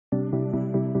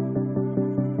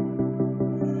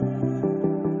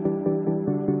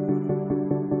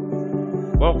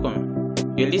Welcome.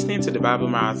 You're listening to the Bible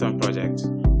Marathon Project,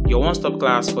 your one-stop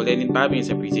class for learning Bible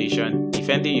interpretation,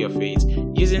 defending your faith,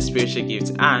 using spiritual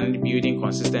gifts, and building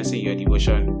consistency in your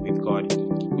devotion with God.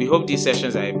 We hope these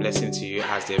sessions are a blessing to you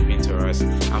as they've been to us.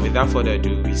 And without further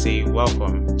ado, we say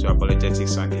welcome to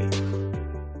Apologetics Sunday.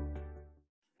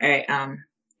 All right,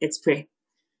 let's pray.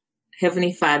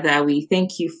 Heavenly Father, we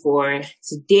thank you for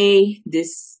today,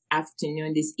 this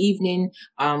afternoon, this evening,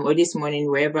 or this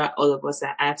morning, wherever all of us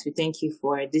are at. We thank you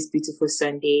for this beautiful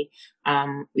Sunday.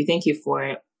 We thank you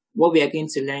for what we are going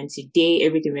to learn today,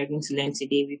 everything we are going to learn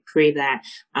today. We pray that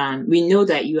we know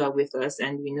that you are with us,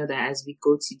 and we know that as we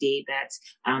go today, that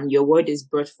your word is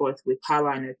brought forth with power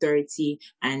and authority,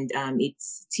 and it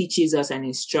teaches us and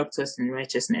instructs us in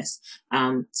righteousness.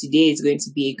 Today is going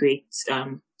to be a great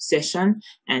session,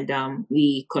 and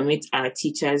we commit our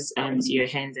teachers to your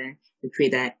hands, and we pray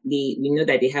that we know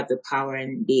that they have the power,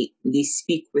 and they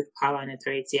speak with power and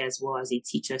authority as well as they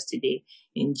teach us today.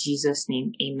 In Jesus'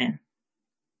 name, amen.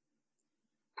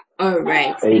 All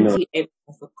right. Thank you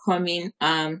everyone for coming.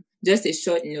 Just a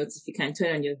short note, if you can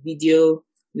turn on your video,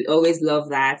 we always love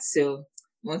that. So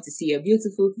want to see your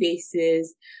beautiful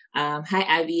faces. Hi,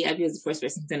 Abby. Abby was the first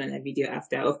person to turn on a video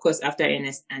after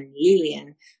Ernest and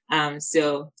Lillian.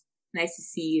 So nice to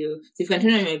see you. So if you can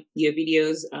turn on your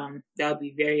videos, that would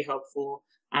be very helpful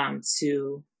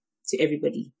to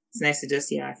everybody. It's nice to just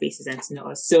see our faces and to know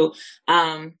us. So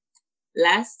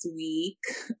last week,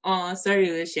 sorry,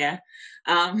 Lucia.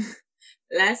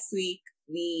 Last week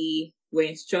we were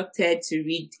instructed to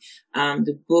read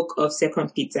the book of 2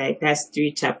 Peter. It has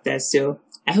 3 chapters, so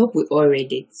I hope we all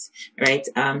read it, right?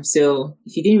 So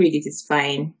if you didn't read it, it's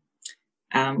fine.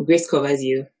 Grace covers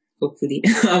you, hopefully.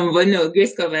 But no,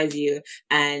 Grace covers you,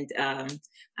 and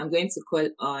I'm going to call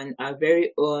on our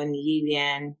very own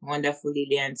Lillian, wonderful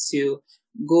Lillian, to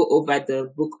go over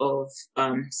the book of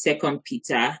 2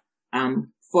 Peter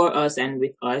for us and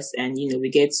with us, and we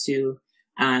get to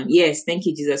yes, thank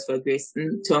you, Jesus, for Grace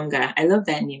Tonga. I love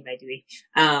that name, by the way.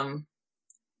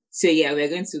 So yeah, we're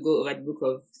going to go over the book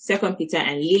of 2 Peter,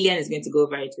 and Lillian is going to go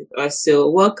over it with us. So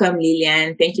welcome,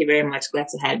 Lillian. Thank you very much. Glad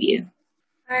to have you.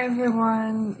 Hi,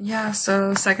 everyone. Yeah,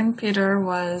 so 2 Peter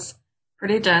was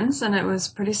pretty dense, and it was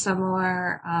pretty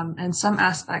similar in some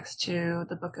aspects to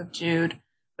the book of Jude,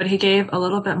 but he gave a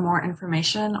little bit more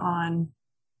information on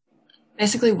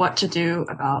basically what to do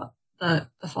about the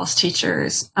false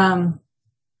teachers.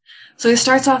 So he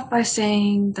starts off by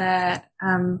saying that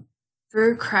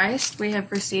through Christ we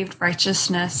have received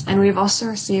righteousness, and we've also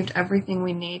received everything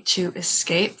we need to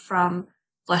escape from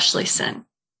fleshly sin,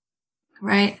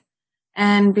 right?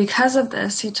 And because of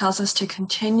this, he tells us to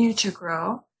continue to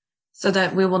grow so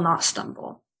that we will not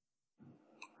stumble.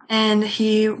 And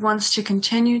he wants to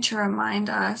continue to remind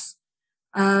us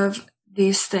of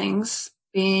these things,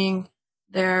 being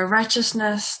their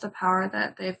righteousness, the power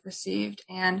that they've received,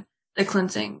 and the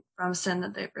cleansing from sin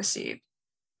that they've received,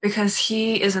 because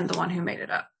he isn't the one who made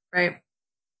it up, right?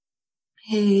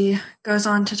 He goes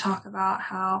on to talk about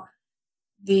how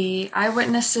the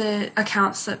eyewitness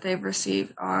accounts that they've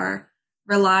received are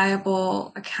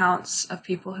reliable accounts of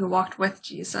people who walked with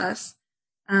Jesus,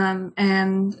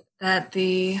 and that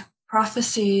the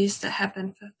prophecies that have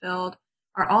been fulfilled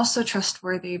are also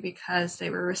trustworthy because they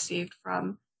were received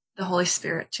from the Holy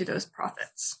Spirit to those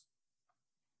prophets,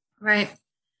 right?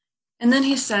 And then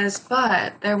he says,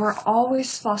 but there were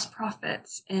always false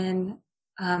prophets during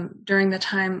the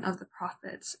time of the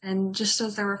prophets. And just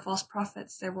as there were false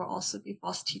prophets, there will also be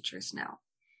false teachers now.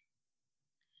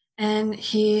 And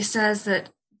he says that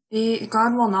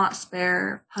God will not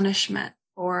spare punishment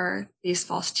for these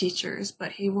false teachers,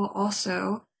 but he will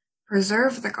also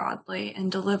preserve the godly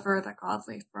and deliver the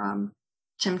godly from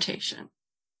temptation.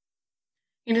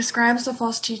 He describes the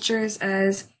false teachers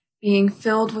as being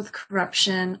filled with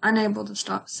corruption, unable to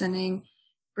stop sinning,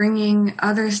 bringing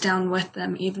others down with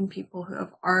them, even people who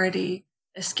have already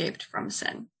escaped from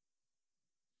sin.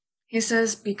 He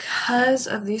says because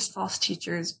of these false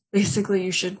teachers, basically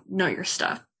you should know your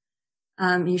stuff.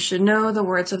 You should know the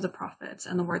words of the prophets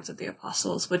and the words of the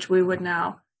apostles, which we would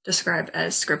now describe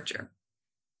as scripture.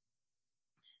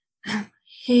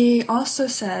 He also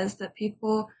says that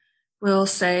people will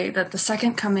say that the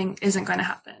second coming isn't going to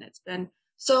happen. It's been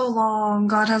so long,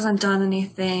 God hasn't done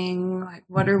anything, like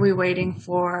what are we waiting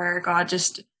for?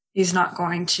 He's not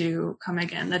going to come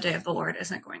again. The day of the Lord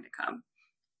isn't going to come,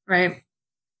 right?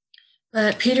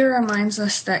 But Peter reminds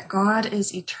us that God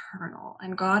is eternal,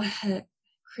 and God had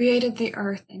created the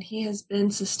earth, and he has been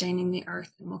sustaining the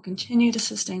earth and will continue to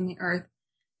sustain the earth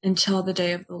until the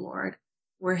day of the Lord,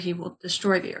 where he will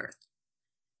destroy the earth.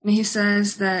 And he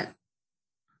says that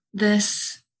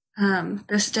this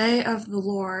this day of the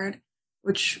Lord,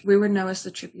 which we would know as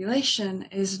the tribulation,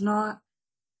 is not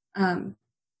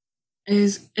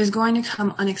is going to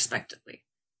come unexpectedly,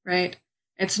 right?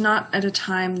 It's not at a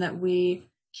time that we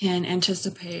can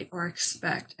anticipate or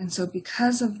expect. And so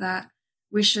because of that,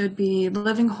 we should be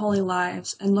living holy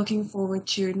lives and looking forward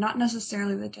to not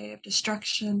necessarily the day of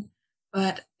destruction,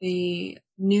 but the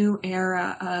new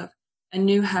era of a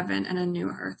new heaven and a new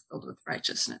earth filled with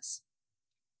righteousness.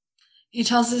 He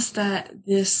tells us that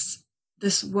this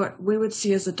what we would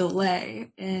see as a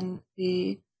delay in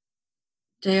the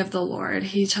day of the Lord,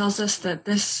 he tells us that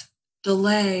this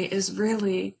delay is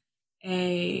really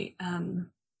a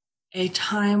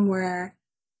time where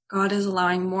God is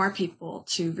allowing more people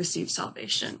to receive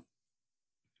salvation,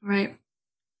 right?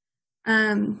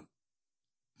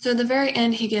 So at the very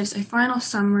end, he gives a final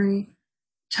summary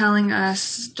telling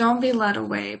us, don't be led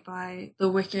away by the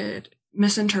wicked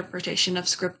misinterpretation of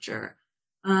Scripture,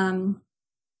 and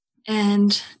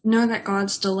know that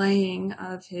God's delaying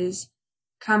of his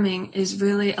coming is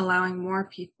really allowing more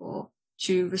people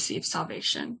to receive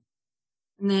salvation.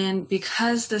 And then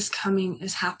because this coming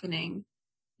is happening,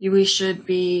 we should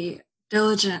be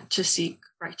diligent to seek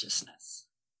righteousness.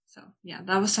 So yeah,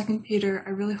 that was 2 Peter.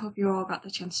 I really hope you all got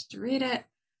the chance to read it.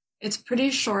 It's pretty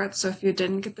short, so if you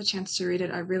didn't get the chance to read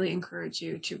it, I really encourage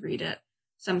you to read it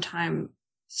sometime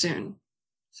soon.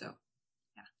 So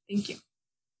yeah, thank you.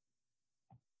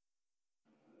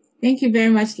 Thank you very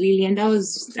much, Lillian. That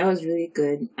was really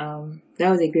good. That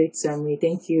was a great summary.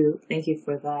 Thank you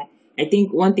for that. I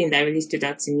think one thing that really stood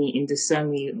out to me in the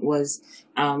summary was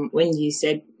when you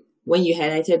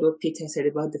highlighted what Peter said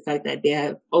about the fact that there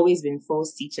have always been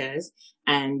false teachers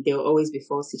and there will always be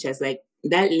false teachers. Like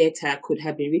that letter could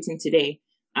have been written today,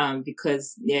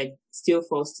 because there are still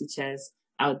false teachers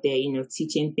out there,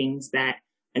 teaching things that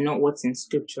are not what's in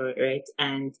Scripture, right?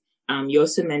 And you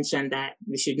also mentioned that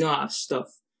we should know our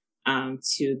stuff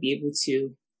to be able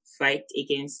to fight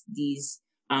against these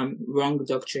wrong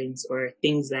doctrines or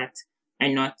things that are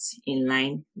not in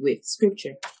line with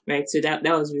Scripture, right? So that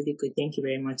was really good. Thank you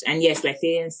very much. And yes, like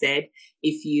Lillian said,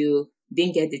 if you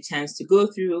didn't get the chance to go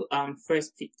through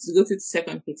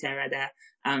Second Peter rather,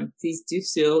 please do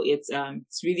so. It's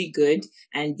really good.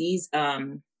 And these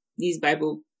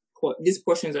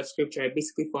portions of Scripture are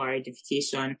basically for our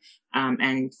edification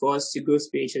and for us to grow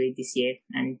spiritually this year.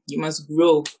 And you must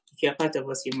grow. If you're part of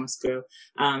us, you must grow.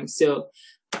 Also,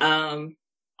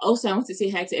 I want to say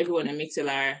hi to everyone on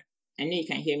Mixlr. I know you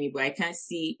can hear me, but I can't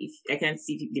see if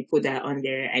they put that on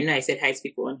there. I know I said hi to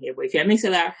people on here, but if you're on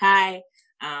Mixlr, hi.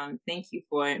 Thank you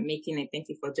for making it. Thank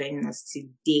you for joining us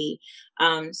today.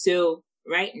 So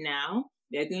right now,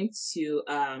 we're going to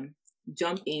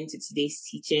jump into today's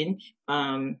teaching.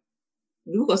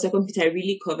 The book of 2 Peter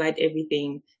really covered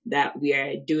everything that we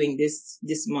are doing this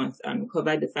month.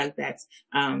 Covered the fact that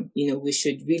we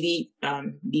should really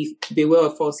beware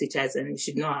of false teachers, and we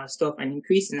should know our stuff and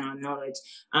increase in our knowledge.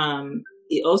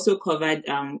 It also covered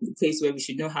the place where we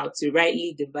should know how to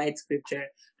rightly divide Scripture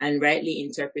and rightly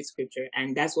interpret Scripture,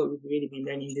 and that's what we've really been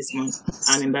learning this month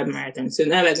in Bible Marathon. So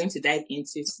now we're going to dive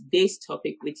into today's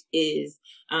topic, which is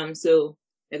so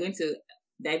we're going to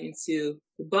dive into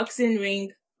the boxing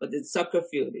ring or the soccer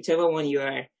field, whichever one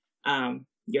you're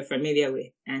familiar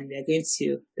with, and we're going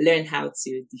to learn how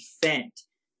to defend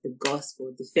the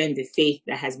gospel, defend the faith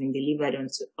that has been delivered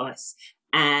unto us.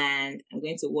 And I'm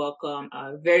going to welcome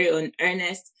our very own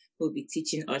Ernest, who will be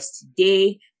teaching us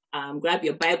today. Grab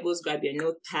your Bibles, grab your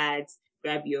notepads,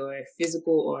 grab your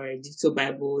physical or digital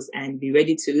Bibles, and be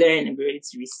ready to learn and be ready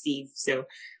to receive. So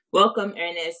welcome,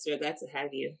 Ernest. We're glad to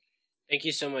have you. Thank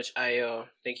you so much, Ayo.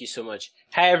 Thank you so much.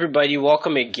 Hi, everybody.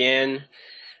 Welcome again.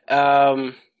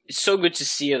 It's so good to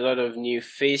see a lot of new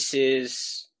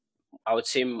faces. I would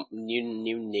say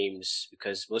new names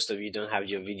because most of you don't have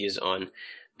your videos on.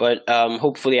 But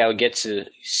hopefully I'll get to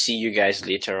see you guys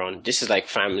later on. This is like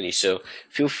family, so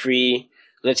feel free.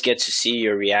 Let's get to see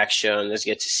your reaction. Let's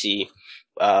get to see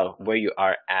where you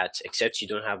are at, except you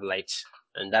don't have lights.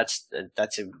 And that's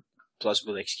a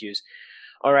plausible excuse.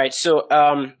 All right, so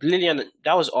Lillian,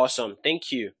 that was awesome.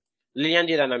 Thank you. Lillian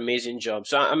did an amazing job.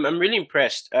 So I'm really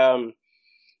impressed.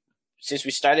 Since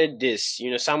we started this,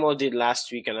 Samuel did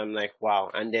last week, and I'm like, wow.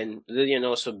 And then Lillian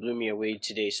also blew me away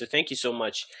today. So thank you so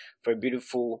much for a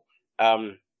beautiful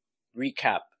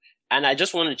recap. And I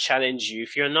just want to challenge you: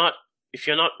 if you're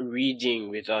not reading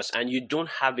with us and you don't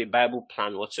have a Bible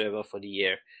plan whatsoever for the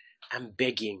year,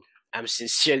 I'm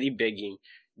sincerely begging,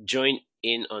 join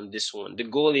in on this one. The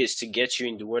goal is to get you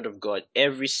in the Word of God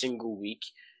every single week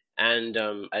and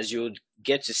as you'll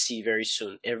get to see very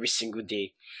soon, every single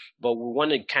day. But we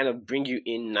want to kind of bring you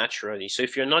in naturally. So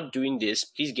if you're not doing this,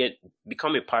 please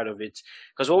become a part of it,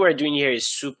 because what we're doing here is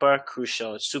super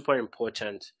crucial, super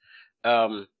important.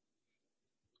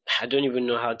 I don't even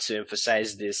know how to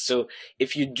emphasize this. So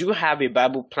if you do have a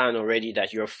Bible plan already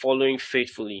that you're following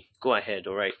faithfully, go ahead,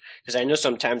 all right? Because I know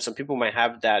sometimes some people might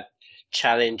have that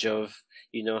challenge of,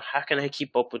 how can I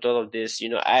keep up with all of this?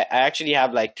 I actually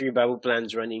have like 3 Bible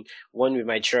plans running, one with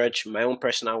my church, my own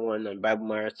personal one, and Bible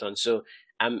marathon. So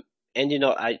I'm ending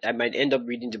up, I might end up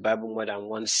reading the Bible more than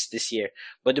once this year.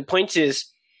 But the point is,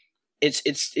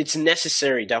 it's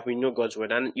necessary that we know God's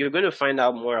word, and you're going to find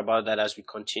out more about that as we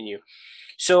continue.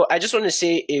 So I just want to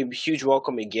say a huge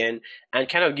welcome again and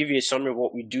kind of give you a summary of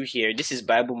what we do here. This is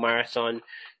Bible Marathon.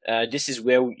 This is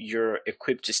where you're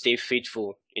equipped to stay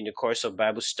faithful in the course of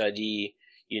Bible study,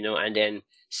 and then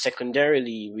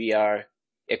secondarily, we are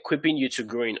equipping you to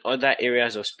grow in other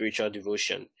areas of spiritual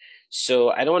devotion.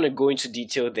 So I don't want to go into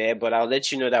detail there, but I'll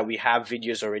let you know that we have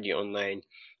videos already online,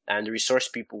 and the resource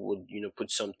people would,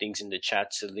 put some things in the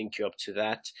chat to link you up to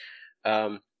that.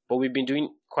 But we've been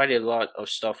doing quite a lot of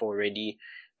stuff already.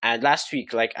 And last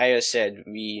week, like Aya said,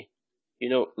 we,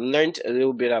 learned a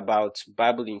little bit about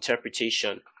Bible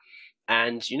interpretation.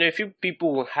 And, a few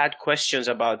people had questions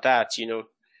about that,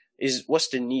 what's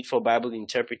the need for Bible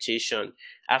interpretation?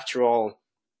 After all,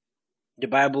 the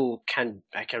Bible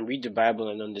I can read the Bible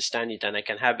and understand it, and I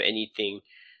can have anything,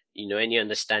 any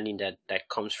understanding that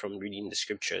comes from reading the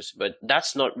scriptures. But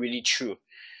that's not really true,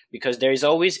 because there is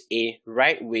always a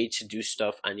right way to do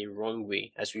stuff and a wrong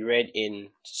way, as we read in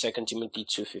 2 Timothy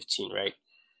 2:15, right?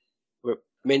 We're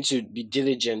meant to be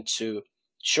diligent to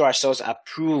show ourselves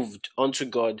approved unto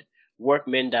God,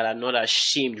 workmen that are not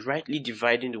ashamed, rightly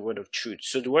dividing the word of truth.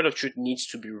 So the word of truth needs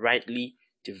to be rightly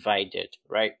divided,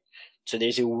 right? So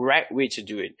there's a right way to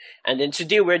do it. And then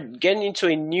today we're getting into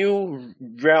a new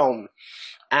realm.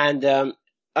 And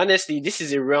honestly, this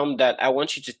is a realm that I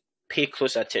want you to pay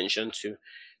close attention to,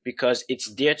 because it's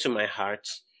dear to my heart,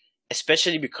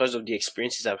 especially because of the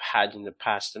experiences I've had in the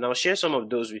past. And I'll share some of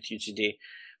those with you today.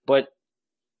 But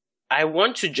I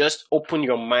want to just open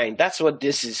your mind. That's what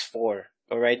this is for,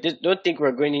 all right? Don't think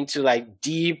we're going into like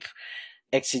deep,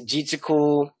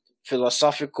 exegetical,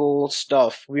 philosophical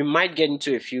stuff. We might get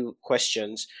into a few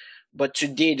questions, but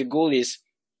today the goal is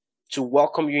to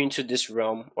welcome you into this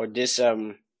realm, or this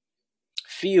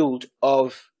field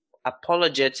of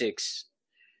apologetics.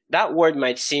 That word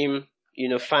might seem,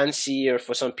 fancy, or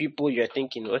for some people you're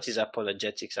thinking, what is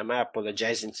apologetics? Am I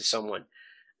apologizing to someone?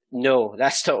 No,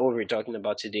 that's not what we're talking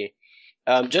about today.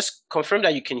 Just confirm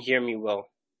that you can hear me well.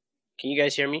 Can you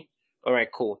guys hear me? All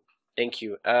right, cool. Thank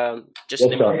you. Just let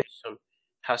me do some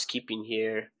housekeeping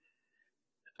here.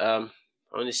 I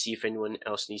want to see if anyone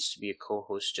else needs to be a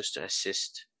co-host just to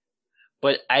assist.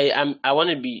 But I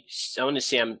want to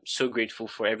say I'm so grateful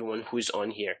for everyone who's on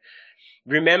here.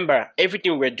 Remember,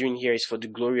 everything we're doing here is for the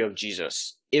glory of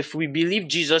Jesus. If we believe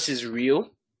Jesus is real,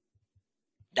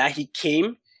 that he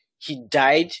came, he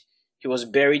died, he was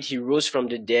buried, he rose from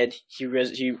the dead,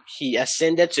 he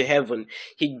ascended to heaven,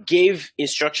 he gave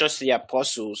instructions to the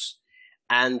apostles,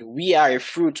 and we are a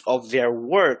fruit of their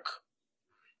work,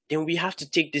 then we have to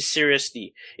take this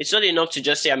seriously. It's not enough to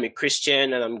just say I'm a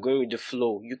Christian and I'm going with the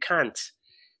flow. You can't.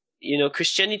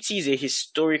 Christianity is a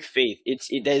historic faith.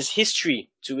 There's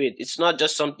history to it. It's not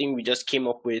just something we just came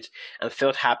up with and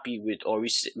felt happy with, or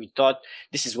we thought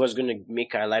this is what's going to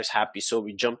make our lives happy, so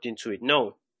we jumped into it.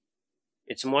 No,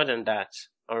 it's more than that.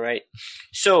 All right.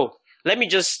 So let me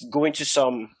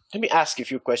ask a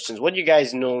few questions. What do you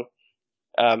guys know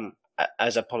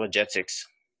as apologetics?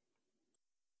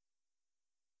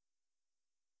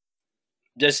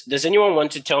 Does anyone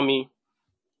want to tell me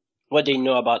what they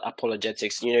know about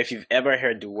apologetics? If you've ever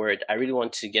heard the word, I really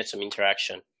want to get some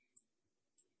interaction.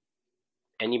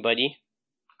 Anybody?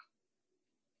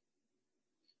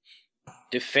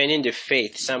 Defending the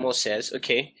faith, Samuel says.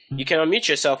 Okay, you can unmute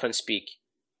yourself and speak.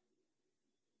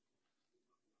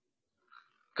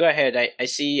 Go ahead. I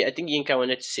think Yinka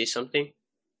wanted to say something.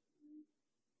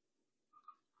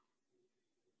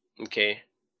 Okay,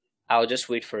 I'll just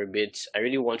wait for a bit. I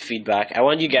really want feedback. I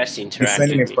want you guys to interact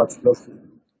with me.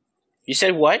 You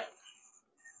said what?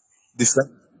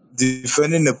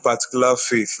 Defending a particular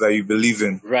faith that you believe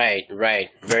in. Right.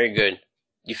 Very good.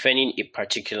 Defending a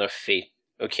particular faith.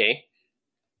 Okay.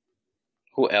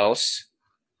 Who else?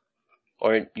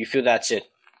 Or you feel that's it?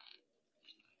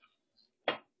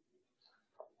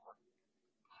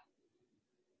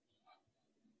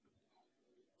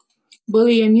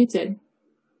 Bully, you're muted.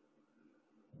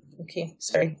 Okay,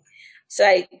 sorry. So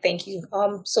I thank you.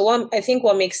 I think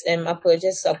what makes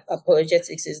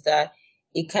apologetics is that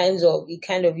it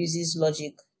kind of uses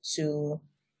logic to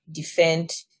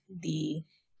defend the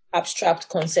abstract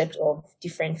concept of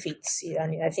different faiths,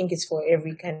 and I think it's for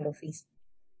every kind of faith.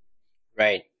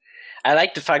 Right. I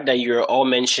like the fact that you're all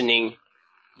mentioning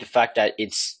the fact that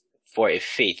it's for a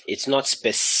faith. It's not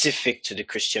specific to the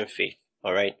Christian faith.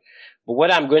 All right. But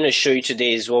what I'm going to show you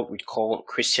today is what we call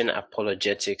Christian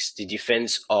apologetics, the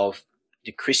defense of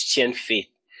the Christian faith.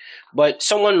 But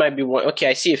someone might be wondering, okay,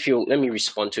 I see a few, let me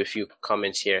respond to a few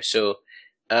comments here. So,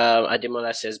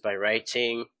 Ademola says by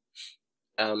writing,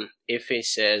 Ife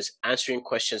says answering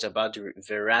questions about the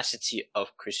veracity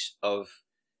of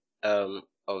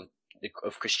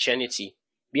Christianity.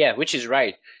 Yeah, which is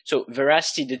right. So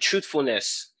veracity, the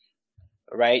truthfulness,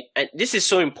 right? And this is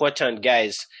so important,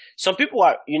 guys. Some people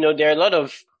are, there are a lot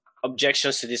of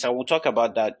objections to this, and we'll talk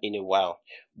about that in a while.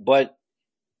 But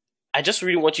I just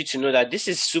really want you to know that this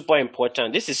is super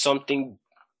important. This is something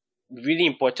really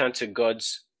important to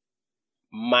God's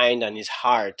mind and his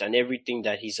heart and everything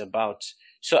that he's about.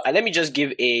 So let me just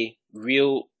give a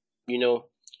real,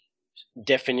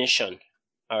 definition,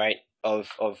 all right, of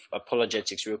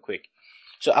apologetics real quick.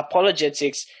 So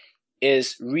apologetics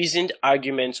is reasoned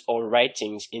arguments or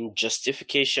writings in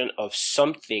justification of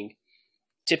something,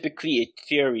 typically a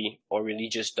theory or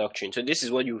religious doctrine. So this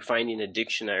is what you find in a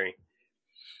dictionary.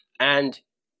 And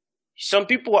some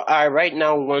people are right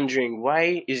now wondering,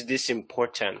 why is this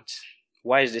important?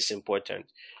 Why is this important?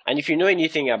 And if you know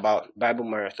anything about Bible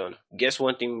Marathon, guess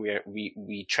one thing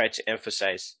we try to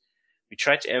emphasize? We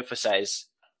try to emphasize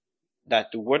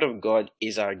that the Word of God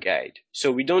is our guide.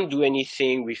 So we don't do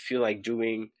anything we feel like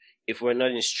doing if we're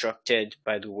not instructed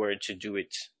by the Word to do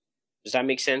it. Does that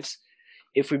make sense?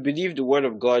 If we believe the Word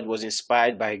of God was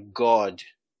inspired by God,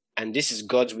 and this is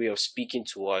God's way of speaking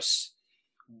to us,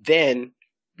 then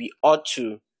we ought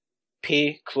to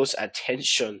pay close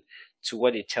attention to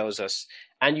what it tells us.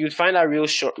 And you'll find out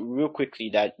real quickly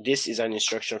that this is an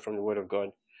instruction from the Word of God.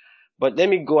 But let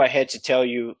me go ahead to tell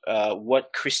you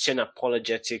what Christian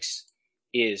apologetics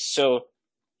is. So,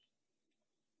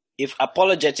 if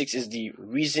apologetics is the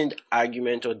reasoned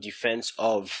argument or defense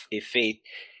of a faith,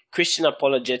 Christian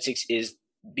apologetics is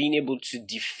being able to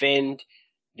defend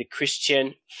the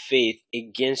Christian faith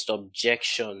against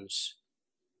objections.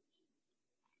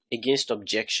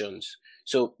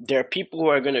 So there are people who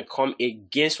are going to come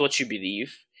against what you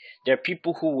believe. There are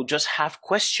people who will just have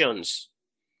questions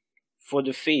for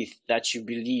the faith that you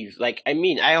believe.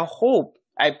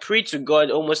 I pray to God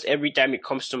almost every time it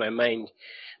comes to my mind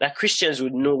that Christians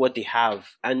would know what they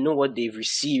have and know what they've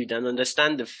received and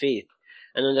understand the faith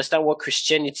and understand what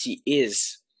Christianity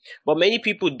is. But many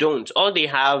people don't. All they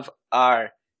have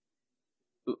are,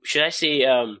 should I say,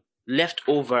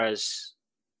 leftovers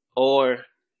or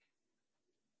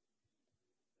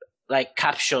like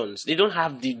captions. They don't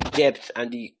have the depth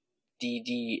and the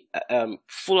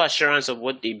full assurance of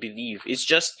what they believe. It's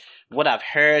just what I've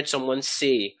heard someone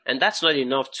say, and that's not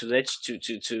enough to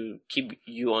keep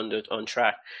you on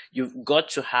track. You've got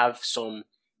to have some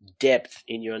depth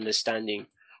in your understanding.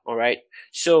 All right.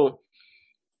 So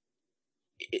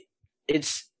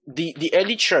it's the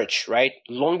early church, right?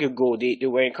 Long ago, they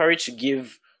were encouraged to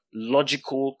give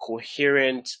logical,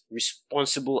 coherent,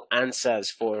 responsible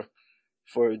answers for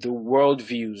the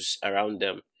worldviews around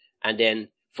them, and then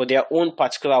for their own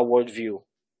particular worldview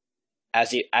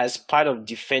as part of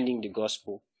defending the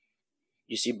gospel.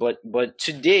 You see, but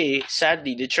today,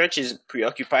 sadly, the church is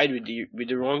preoccupied with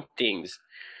the wrong things.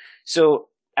 So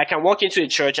I can walk into a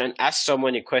church and ask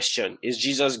someone a question: is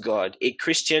Jesus God? A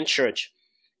Christian church,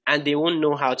 and they won't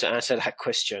know how to answer that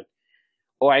question.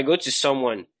 Or I go to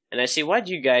someone and I say, why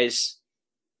do you guys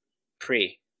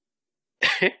pray?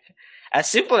 As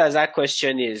simple as that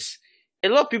question is, a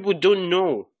lot of people don't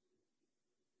know.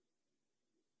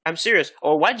 I'm serious.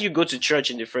 Or why do you go to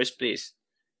church in the first place?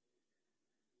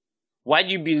 Why do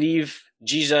you believe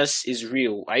Jesus is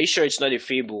real? Are you sure it's not a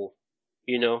fable?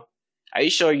 Are you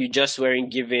sure you just weren't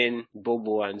given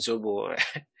Bobo and Zobo?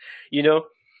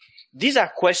 These are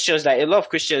questions that a lot of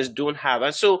Christians don't have.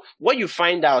 And so what you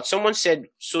find out, someone said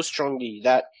so strongly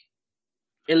that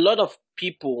a lot of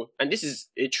people, and this is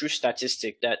a true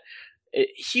statistic, that a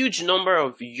huge number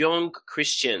of young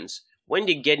Christians, when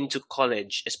they get into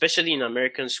college, especially in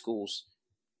American schools,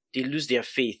 they lose their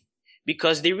faith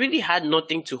because they really had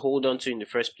nothing to hold on to in the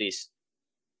first place.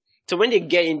 So when they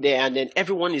get in there and then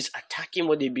everyone is attacking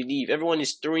what they believe, everyone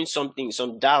is throwing something,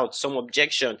 some doubt, some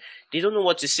objection, they don't know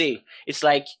what to say. It's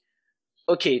like,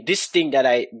 okay, this thing that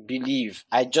I believe,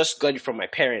 I just got it from my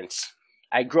parents.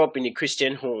 I grew up in a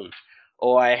Christian home.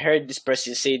 or I heard this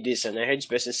person say this and I heard this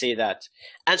person say that.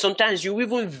 And sometimes you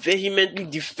even vehemently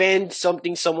defend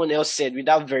something someone else said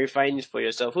without verifying it for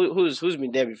yourself. Who's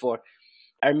been there before?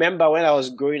 I remember when I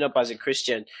was growing up as a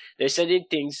Christian, there's certain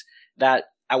things that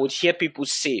I would hear people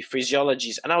say,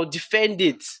 phraseologies, and I would defend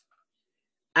it.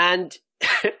 And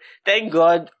thank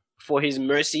God for his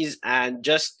mercies and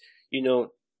just, the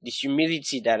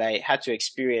humility that I had to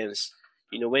experience,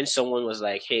 when someone was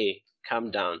like, hey,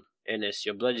 calm down, Ernest,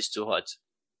 your blood is too hot.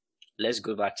 Let's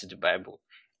go back to the Bible.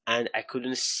 And I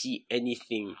couldn't see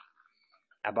anything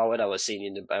about what I was saying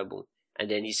in the Bible. And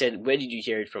then he said, where did you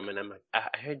hear it from? And I'm like,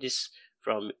 I heard this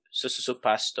from so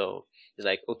pastor. He's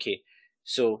like, okay,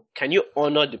 so can you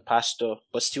honor the pastor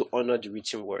but still honor the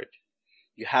written word?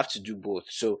 You have to do both.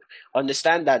 So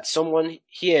understand that someone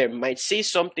here might say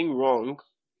something wrong,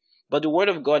 but the word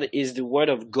of God is the word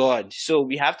of God. So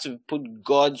we have to put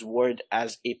God's word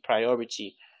as a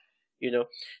priority.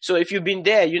 So if you've been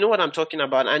there, you know what I'm talking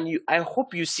about, and I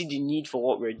hope you see the need for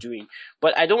what we're doing.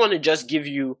 But I don't want to just give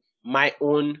you my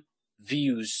own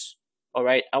views. All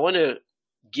right, I want to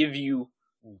give you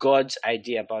God's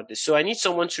idea about this. So I need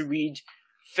someone to read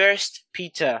 1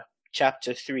 Peter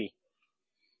chapter 3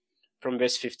 from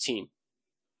verse 15.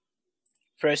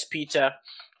 1 Peter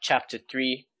chapter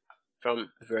 3 from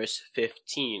verse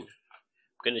 15. I'm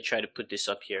going to try to put this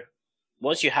up here.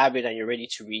 Once you have it and you're ready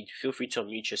to read, feel free to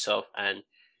unmute yourself and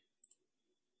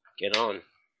get on.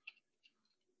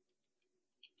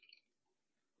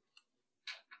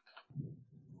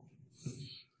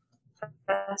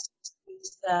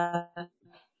 Peter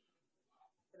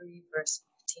 3 verse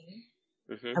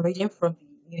 15. I'm reading from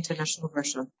the New International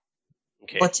Version.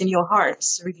 Okay. But in your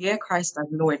hearts, revere Christ as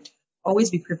Lord.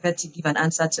 Always be prepared to give an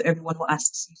answer to everyone who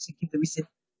asks you to give the reason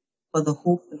for the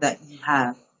hope that you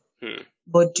have.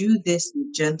 But do this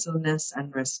with gentleness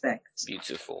and respect.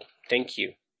 Beautiful. Thank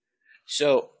you.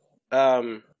 So,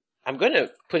 I'm going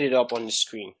to put it up on the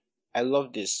screen. I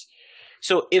love this.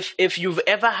 So, if you've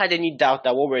ever had any doubt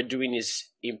that what we're doing is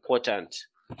important,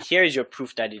 here is your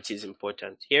proof that it is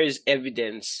important. Here is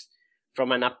evidence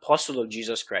from an apostle of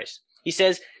Jesus Christ. He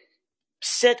says,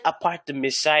 set apart the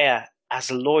Messiah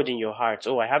as Lord in your heart.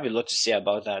 Oh, I have a lot to say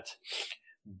about that.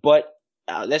 But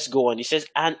let's go on. He says,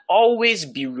 and always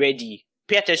be ready.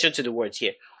 Pay attention to the words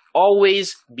here.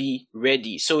 Always be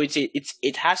ready. So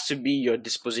it has to be your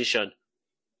disposition.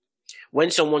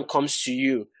 When someone comes to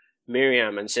you,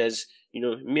 Miriam, and says,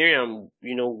 Miriam,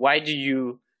 why do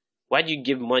you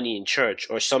give money in church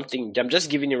or something? I'm just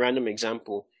giving a random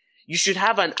example. You should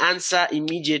have an answer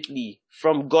immediately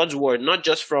from God's word, not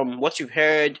just from what you've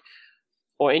heard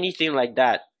or anything like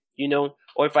that.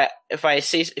 Or if I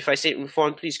say,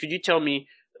 Fawn, please, could you tell me,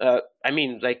 how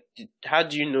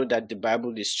do you know that the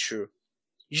Bible is true?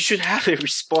 You should have a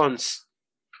response.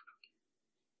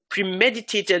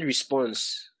 Premeditated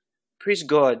response. Praise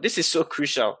God. This is so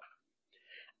crucial.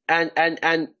 And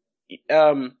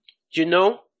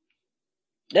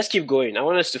let's keep going. I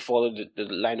want us to follow the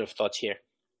line of thought here.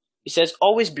 It says,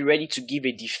 always be ready to give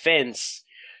a defense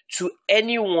to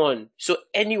anyone. So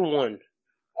anyone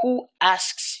who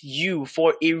asks you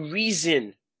for a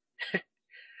reason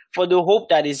for the hope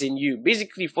that is in you.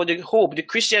 Basically, for the hope, the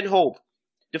Christian hope.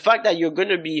 The fact that you're going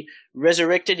to be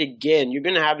resurrected again. You're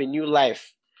going to have a new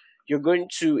life. You're going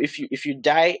to, if you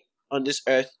die on this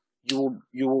earth, you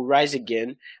will rise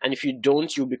again. And if you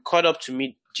don't, you'll be caught up to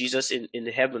meet Jesus in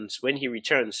the heavens when he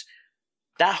returns.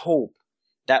 That hope,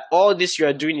 that all this you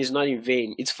are doing is not in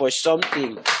vain. It's for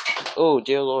something. Oh,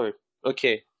 dear Lord.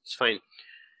 Okay, it's fine.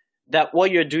 That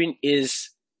what you're doing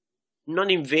is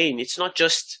not in vain. It's not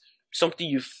just something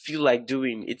you feel like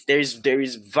doing. There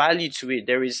is value to it.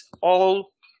 There is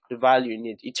all the value in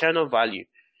it, eternal value.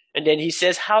 And then he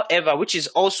says, however, which is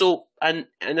also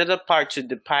another part to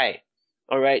the pie.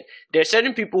 All right. There are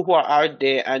certain people who are out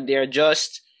there and they are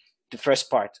just the first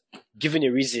part, giving a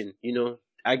reason,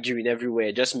 arguing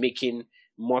everywhere, just making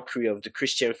mockery of the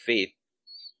Christian faith.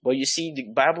 But you see, the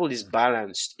Bible is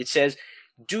balanced. It says,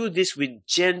 do this with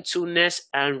gentleness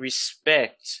and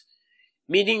respect,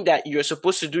 meaning that you're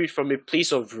supposed to do it from a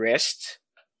place of rest,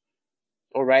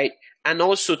 all right, and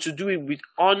also to do it with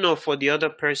honor for the other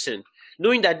person,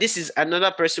 knowing that this is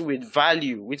another person with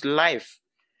value, with life,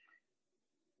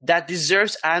 that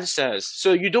deserves answers.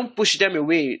 So you don't push them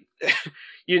away.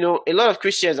 A lot of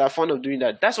Christians are fond of doing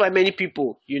that. That's why many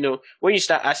people, when you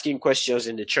start asking questions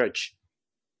in the church,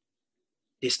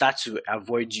 they start to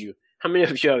avoid you. How many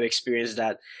of you have experienced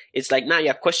that? It's like now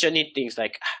you're questioning things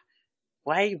like,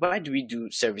 why do we do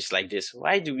service like this?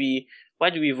 Why do we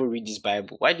even read this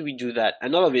Bible? Why do we do that?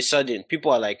 And all of a sudden,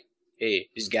 people are like, hey,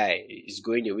 this guy is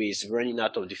going away. He's running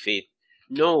out of the faith.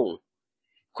 No.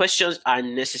 questions are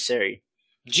necessary.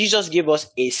 Jesus gave us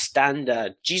a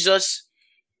standard. Jesus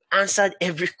answered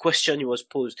every question he was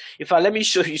posed. In fact, let me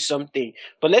show you something.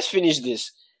 But let's finish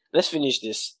this. Look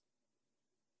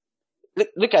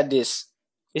at this.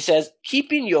 It says,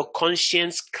 keeping your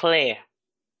conscience clear.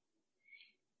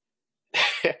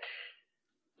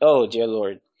 Oh, dear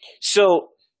Lord.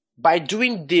 So, by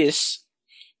doing this,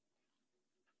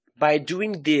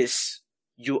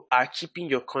 you are keeping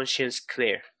your conscience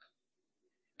clear.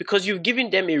 Because you've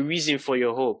given them a reason for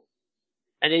your hope.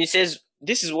 And then it says,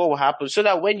 this is what will happen. So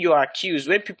that when you are accused,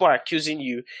 when people are accusing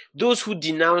you, those who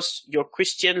denounce your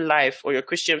Christian life or your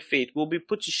Christian faith will be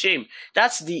put to shame.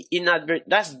 That's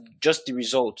just the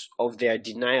result of their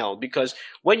denial. Because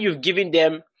when you've given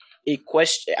them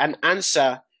an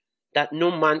answer that no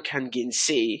man can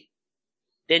gainsay,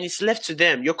 then it's left to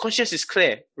them. Your conscience is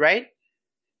clear, right?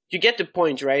 You get the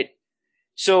point, right?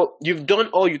 So you've done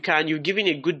all you can. You've given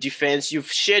a good defense.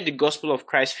 You've shared the gospel of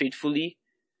Christ faithfully.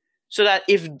 So that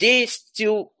if they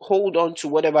still hold on to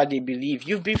whatever they believe,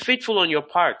 you've been faithful on your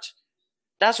part.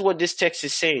 That's what this text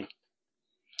is saying.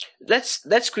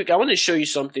 Let's quick. I want to show you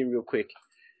something real quick.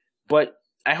 But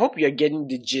I hope you're getting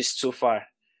the gist so far.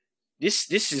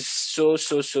 This is so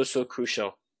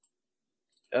crucial.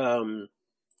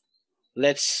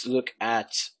 Let's look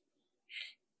at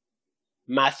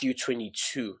Matthew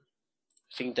 22.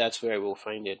 I think that's where we'll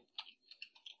find it.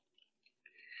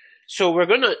 So we're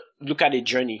going to look at a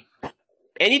journey.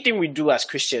 Anything we do as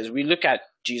Christians, we look at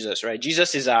Jesus, right?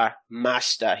 Jesus is our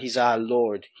master. He's our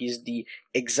Lord. He's the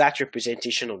exact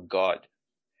representation of God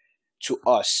to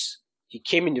us. He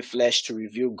came in the flesh to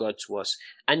reveal God to us.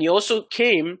 And he also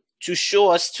came to show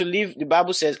us to live, the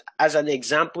Bible says, as an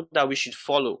example that we should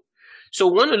follow. So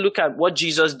we want to look at what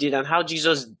Jesus did and how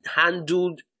Jesus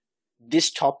handled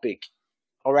this topic.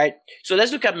 All right. So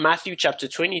let's look at Matthew chapter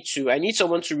 22. I need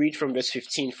someone to read from verse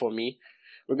 15 for me.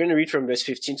 We're going to read from verse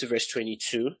 15 to verse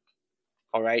 22.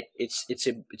 All right. It's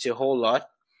a whole lot,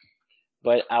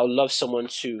 but I would love someone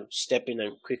to step in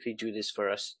and quickly do this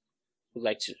for us. Who'd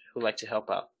like to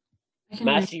help out?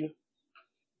 Matthew.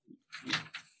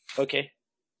 Okay.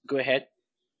 Go ahead.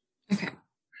 Okay.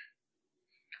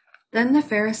 Then the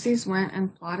Pharisees went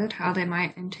and plotted how they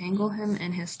might entangle him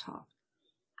in his talk.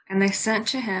 And they sent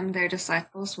to him their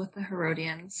disciples with the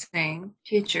Herodians, saying,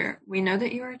 Teacher, we know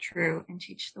that you are true and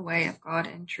teach the way of God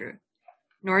in truth,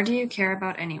 nor do you care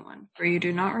about anyone, for you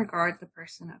do not regard the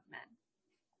person of men.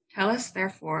 Tell us,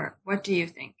 therefore, what do you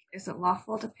think? Is it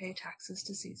lawful to pay taxes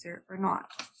to Caesar or not?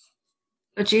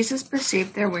 But Jesus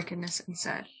perceived their wickedness and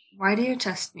said, Why do you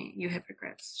test me, you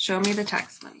hypocrites? Show me the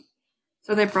tax money.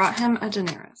 So they brought him a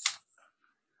denarius.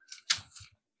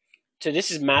 So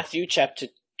this is Matthew chapter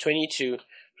 22.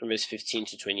 From verse 15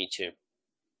 to 22.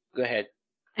 Go ahead.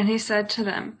 And he said to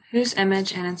them, Whose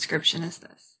image and inscription is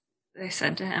this? They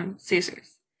said to him,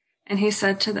 Caesar's. And he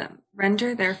said to them,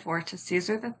 Render therefore to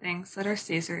Caesar the things that are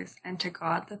Caesar's, and to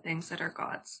God the things that are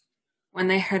God's. When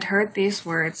they had heard these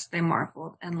words, they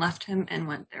marveled, and left him and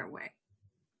went their way.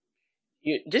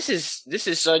 This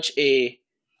is such a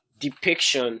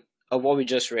depiction of what we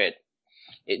just read.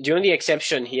 The only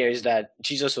exception here is that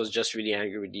Jesus was just really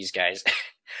angry with these guys.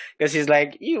 Because he's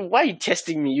like, why are you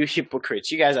testing me, you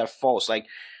hypocrites? You guys are false. Like,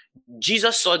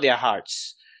 Jesus saw their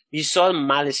hearts. He saw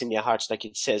malice in their hearts, like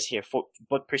it says here.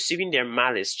 But perceiving their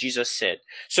malice, Jesus said.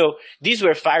 So these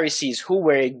were Pharisees who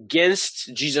were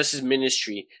against Jesus'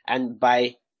 ministry. And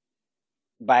by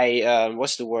By a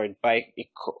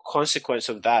consequence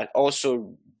of that,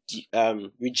 also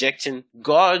rejecting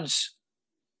God's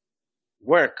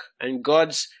work and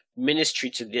God's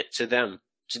ministry to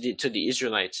the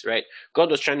Israelites, right? God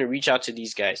was trying to reach out to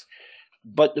these guys.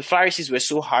 But the Pharisees were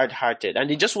so hard-hearted, and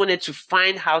they just wanted to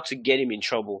find how to get him in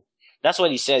trouble. That's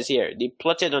what he says here. They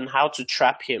plotted on how to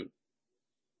trap him.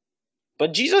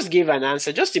 But Jesus gave an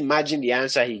answer. Just imagine the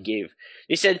answer he gave.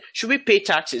 He said, should we pay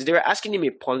taxes? They were asking him a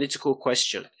political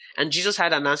question. And Jesus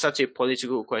had an answer to a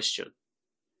political question.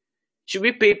 Should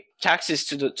we pay taxes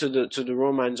to the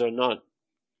Romans or not?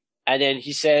 And then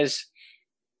he says,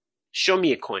 show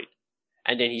me a coin.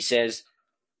 And then he says,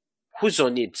 who's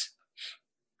on it?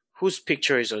 Whose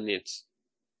picture is on it?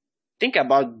 Think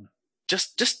about,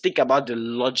 just think about the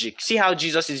logic. See how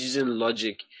Jesus is using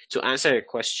logic to answer a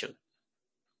question.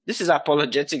 This is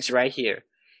apologetics right here.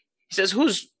 He says,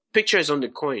 whose picture is on the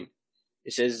coin?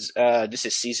 He says, this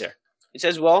is Caesar. He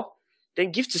says, well,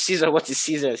 then give to Caesar what is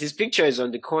Caesar's. His picture is on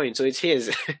the coin, so it's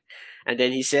his. And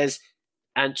then he says,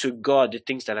 and to God, the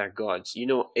things that are God's. You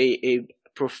know, a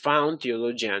profound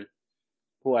theologian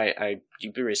who I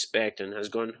deeply respect and has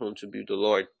gone home to be with the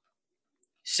Lord,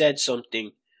 said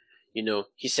something,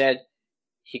 he said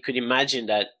he could imagine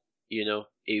that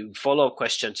a follow-up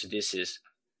question to this is,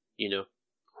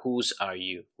 whose are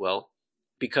you? Well,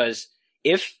 because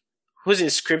if whose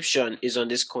inscription is on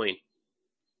this coin,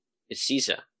 it's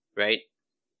Caesar, right?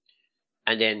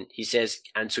 And then he says,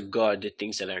 and to God, the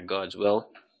things that are God's.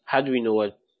 Well, how do we know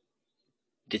what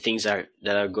the things that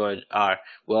are God are?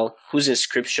 Well, whose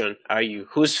inscription are you?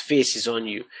 Whose face is on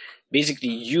you? Basically,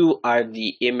 you are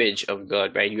the image of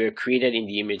God, right? You are created in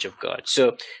the image of God.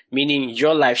 So, meaning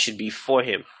your life should be for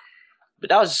him. But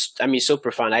that was, so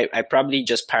profound. I probably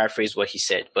just paraphrased what he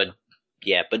said, but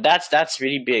yeah, but that's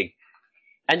really big.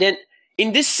 And then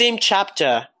in this same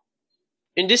chapter,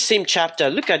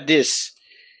 look at this.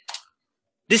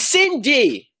 The same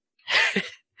day,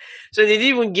 so they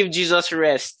didn't even give Jesus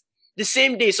rest. The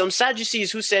same day, some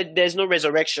Sadducees who said there's no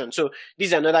resurrection. So this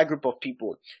is another group of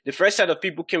people. The first set of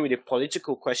people came with a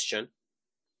political question.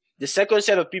 The second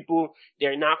set of people,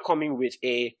 they're now coming with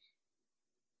a,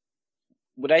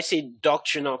 would I say,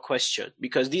 doctrinal question,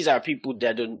 because these are people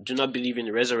that do not believe in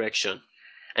the resurrection,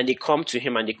 and they come to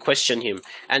him and they question him.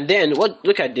 And then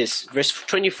look at this, verse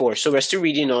 24. So we're still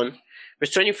reading on.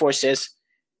 Verse 24 says,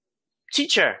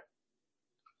 "Teacher,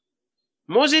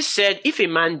 Moses said if a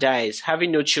man dies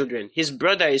having no children, his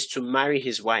brother is to marry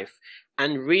his wife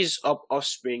and raise up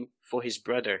offspring for his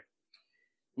brother.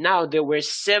 Now there were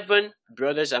 7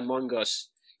 brothers among us.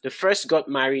 The first got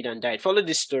married and died." Follow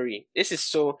this story. This is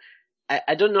so,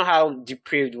 I don't know how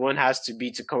depraved one has to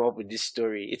be to come up with this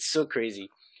story. It's so crazy.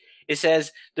 It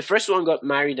says, the first one got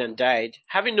married and died.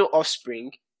 Having no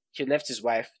offspring, he left his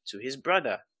wife to his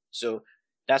brother. So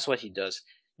that's what he does.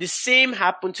 The same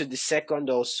happened to the second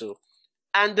also,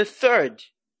 and the third,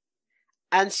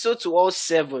 and so to all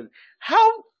 7.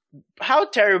 How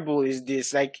terrible is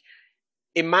this? Like,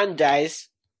 a man dies,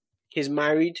 he's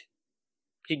married,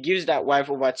 he gives that wife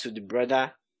over to the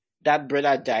brother, that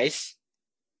brother dies.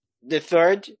 The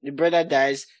third, the brother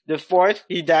dies. The fourth,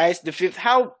 he dies. The fifth,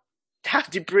 how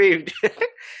depraved.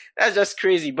 That's just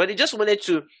crazy. But they just wanted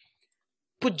to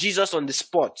put Jesus on the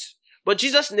spot. But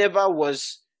Jesus never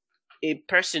was a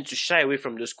person to shy away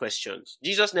from those questions.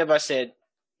 Jesus never said,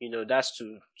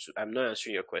 I'm not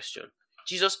answering your question.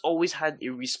 Jesus always had a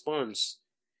response.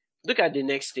 Look at the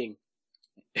next thing.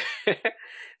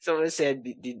 Someone said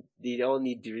they all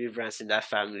need deliverance in that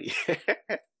family.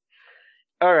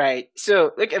 All right,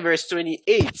 so look at verse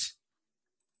 28.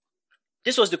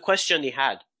 This was the question they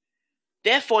had.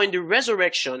 Therefore, in the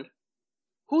resurrection,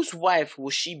 whose wife will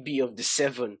she be of the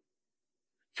 7?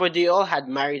 For they all had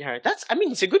married her.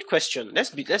 It's a good question.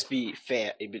 Let's be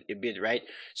fair a bit, right?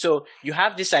 So you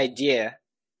have this idea.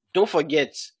 Don't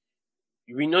forget,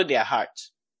 we know their heart,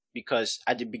 because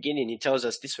at the beginning it tells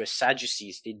us these were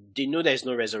Sadducees. They know there's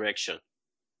no resurrection.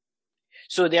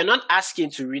 So they are not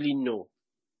asking to really know.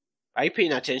 Are you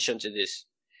paying attention to this?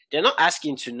 They're not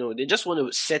asking to know. They just want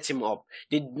to set him up.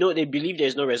 They believe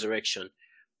there's no resurrection.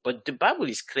 But the Bible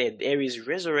is clear. There is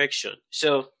resurrection.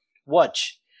 So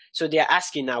watch. So they are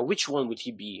asking now, which one would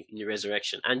he be in the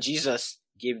resurrection? And Jesus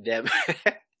gave them.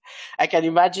 I can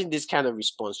imagine this kind of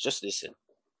response. Just listen.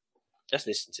 Just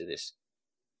listen to this.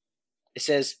 It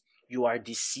says, you are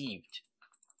deceived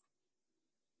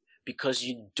because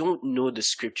you don't know the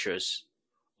scriptures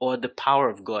or the power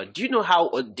of God. Do you know how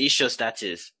audacious that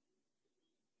is?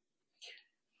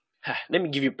 Let me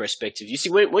give you perspective. You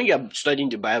see, when you are studying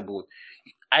the Bible,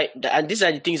 and these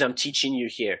are the things I'm teaching you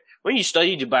here. When you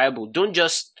study the Bible, don't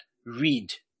just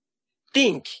read.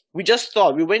 Think. We just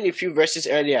thought. We went a few verses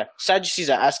earlier. Sadducees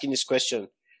are asking this question.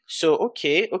 So,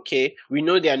 okay. We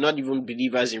know they are not even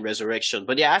believers in resurrection,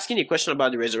 but they are asking a question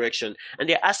about the resurrection. And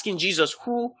they're asking Jesus,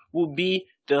 who will be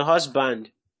the husband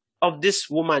of this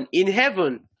woman in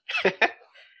heaven?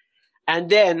 And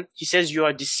then he says, you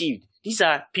are deceived. These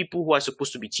are people who are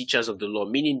supposed to be teachers of the law,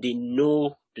 meaning they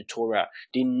know the Torah,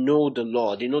 they know the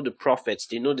law, they know the prophets,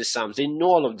 they know the Psalms, they know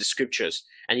all of the scriptures.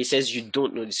 And he says, you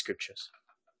don't know the scriptures.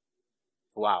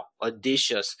 Wow,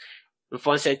 audacious.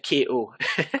 Mfon said KO.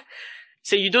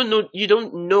 So you don't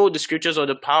know the scriptures or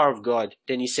the power of God.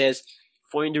 Then he says,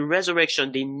 for in the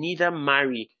resurrection, they neither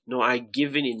marry nor are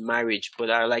given in marriage, but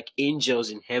are like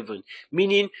angels in heaven.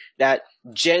 Meaning that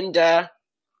gender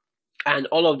and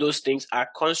all of those things are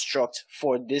construct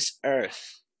for this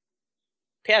earth.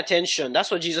 Pay attention. That's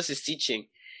what Jesus is teaching.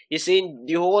 He's saying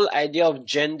the whole idea of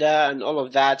gender and all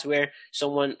of that, where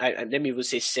someone, let me even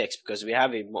say sex, because we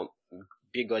have a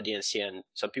big audience here and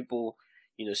some people,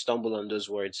 stumble on those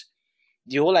words.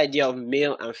 The whole idea of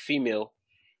male and female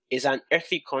is an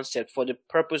earthly concept for the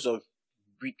purpose of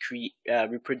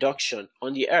reproduction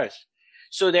on the earth.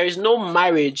 So there is no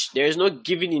marriage, there is no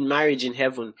giving in marriage in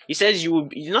heaven. He says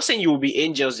he's not saying you will be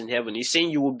angels in heaven. He's saying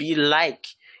you will be like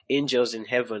angels in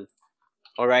heaven.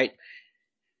 All right.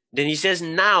 Then he says,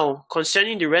 now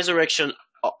concerning the resurrection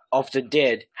of the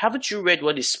dead, haven't you read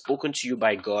what is spoken to you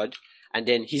by God? And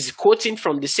then he's quoting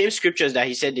from the same scriptures that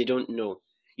he said they don't know.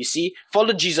 You see,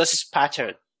 follow Jesus'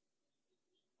 pattern.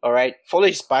 All right, follow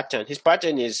his pattern. His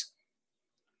pattern is,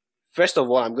 first of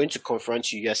all, I'm going to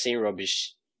confront you. You're saying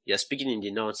rubbish. You're speaking in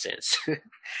the nonsense.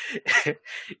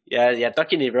 You're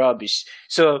talking in rubbish.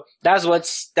 So that's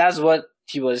what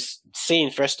he was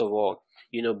saying, first of all,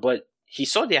 but he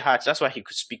saw their hearts. That's why he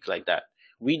could speak like that.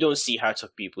 We don't see hearts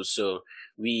of people, so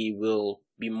we will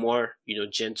be more,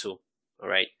 gentle, all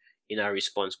right, in our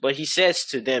response. But he says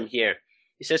to them here,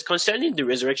 he says, concerning the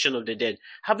resurrection of the dead,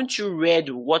 haven't you read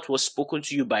what was spoken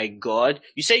to you by God?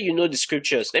 You say you know the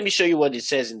scriptures. Let me show you what it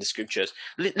says in the scriptures.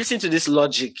 Listen to this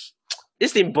logic.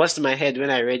 This thing busted my head when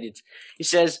I read it. He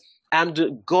says, I am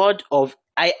the God of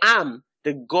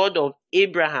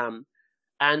Abraham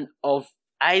and of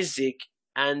Isaac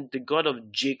and the God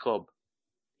of Jacob.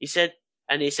 He said,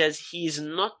 and he says, he is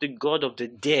not the God of the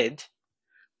dead,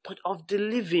 but of the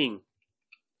living.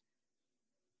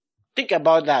 Think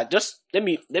about that. Just let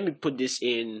me put this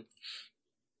in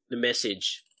the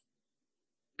Message,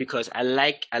 because I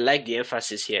like the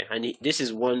emphasis here, and this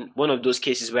is one of those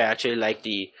cases where I actually like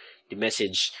the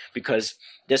Message, because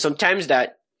there's sometimes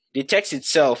that the text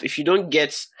itself, if you don't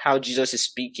get how Jesus is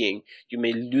speaking, you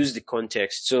may lose the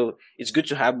context. So it's good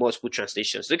to have multiple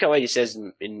translations. Look at what he says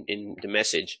in the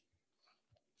Message.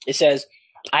 It says,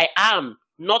 I am,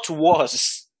 not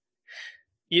was.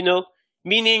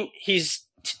 Meaning his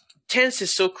tense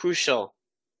is so crucial.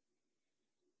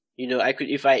 I could,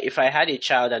 if I had a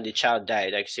child and the child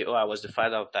died, I could say, oh, I was the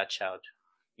father of that child,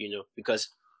 because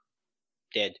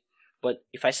dead. But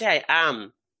if I say I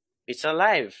am, it's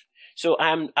alive. So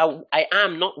I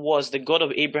am, not was, the God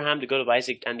of Abraham, the God of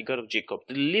Isaac, and the God of Jacob.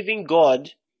 The living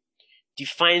God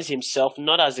defines himself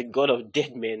not as a God of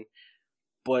dead men,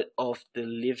 but of the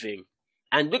living.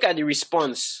 And look at the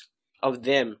response of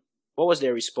them. What was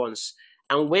their response?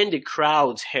 And when the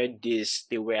crowds heard this,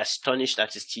 they were astonished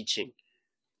at his teaching.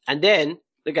 And then,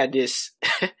 look at this.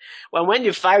 when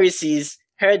the Pharisees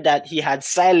heard that he had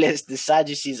silenced the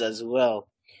Sadducees as well,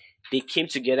 they came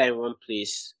together in one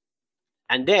place.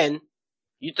 And then,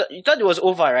 you thought it was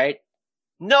over, right?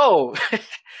 No!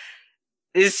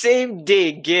 The same day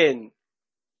again.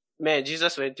 Man,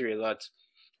 Jesus went through a lot.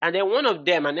 And then one of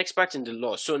them, an expert in the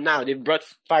law. So now they brought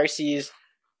Pharisees,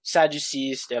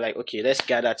 Sadducees. They're like, okay, let's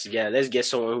gather together. Let's get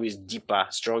someone who is deeper,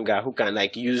 stronger, who can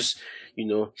use,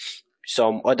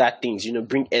 some other things,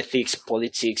 bring ethics,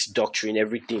 politics, doctrine,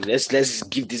 everything. Let's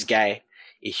give this guy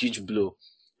a huge blow.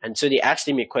 And so they asked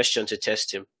him a question to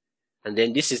test him. And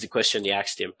then this is the question they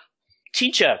asked him.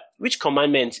 Teacher, which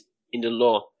commandment in the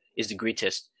law is the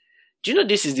greatest? Do you know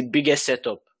this is the biggest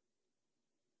setup?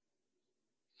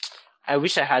 I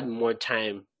wish I had more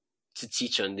time to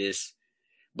teach on this.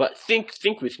 But think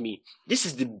with me. This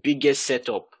is the biggest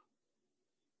setup.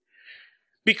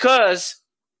 Because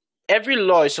every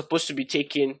law is supposed to be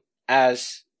taken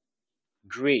as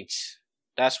great.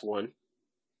 That's one.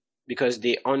 Because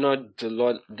they honored the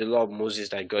law of Moses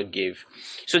that God gave.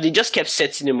 So they just kept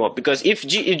setting him up. Because if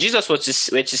Jesus were to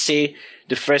say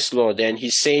the first law, then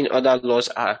he's saying other laws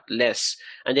are less.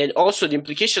 And then also the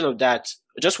implication of that,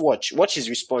 just watch his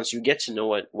response. You get to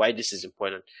know why this is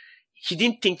important. He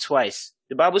didn't think twice.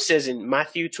 The Bible says in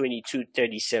Matthew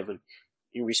 22:37,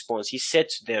 in response, he said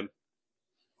to them,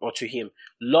 or to him,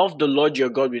 love the Lord your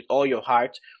God with all your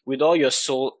heart, with all your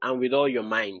soul, and with all your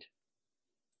mind.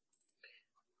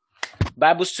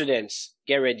 Bible students,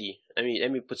 get ready.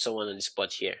 Let me put someone on the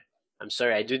spot here. I'm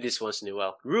sorry, I do this once in a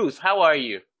while. Ruth, how are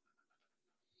you?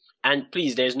 And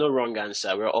please, there's no wrong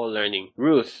answer. We're all learning.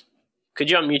 Ruth, could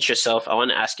you unmute yourself? I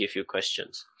want to ask you a few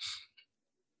questions.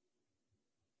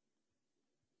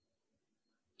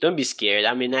 Don't be scared.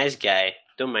 I'm a nice guy.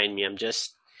 Don't mind me. I'm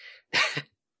just...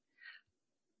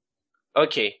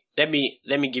 Okay, let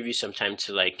me give you some time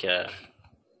to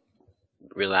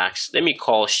relax. Let me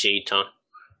call Shaitan.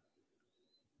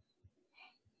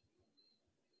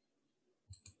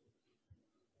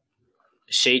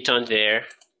 Shaitan there.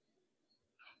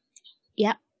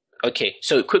 Yeah. Okay,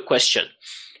 so quick question.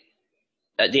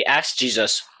 They asked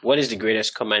Jesus, what is the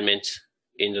greatest commandment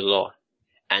in the law?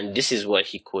 And this is what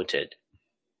he quoted.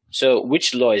 So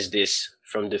which law is this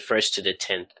from the 1st to the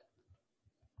 10th?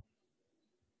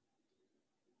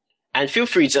 And feel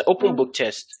free, it's an open book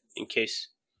test in case.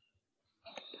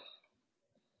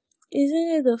 Isn't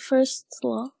it the first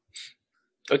law?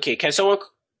 Okay, can someone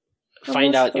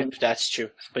find out if that's true?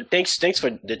 But thanks for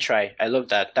the try. I love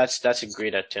that. That's a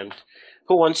great attempt.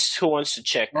 Who wants to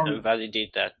check and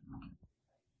validate that?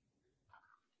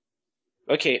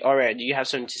 Okay, all right. Do you have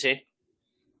something to say?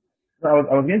 I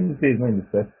was going to say it's not in the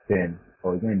first 10,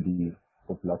 or it's not in the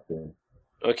popular 10.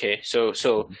 Okay, so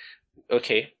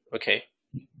okay.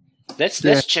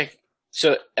 Let's check.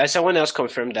 So, has someone else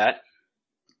confirmed that?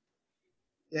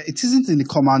 Yeah, it isn't in the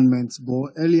commandments,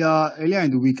 but earlier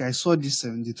in the week I saw this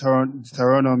in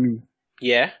Deuteronomy.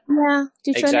 Yeah. Yeah,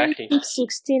 Deuteronomy Exactly.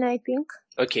 16, I think.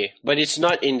 Okay, but it's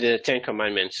not in the 10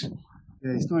 Commandments.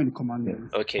 Yeah, it's not in the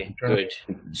commandments. Okay, good.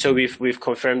 So we've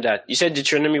confirmed that. You said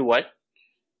Deuteronomy what?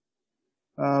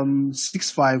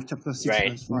 6:5, chapter 6,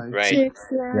 Right, verse 5. right. 6,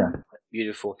 yeah.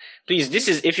 Beautiful. Please, this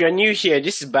is, if you're new here,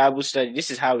 this is Bible study.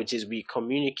 This is how it is. We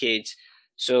communicate.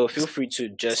 So feel free to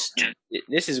just,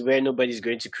 this is where nobody's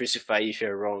going to crucify you if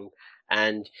you're wrong.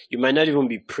 And you might not even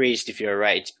be praised if you're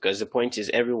right, because the point is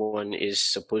everyone is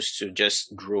supposed to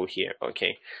just grow here.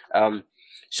 Okay.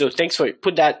 So thanks for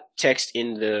put that text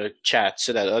in the chat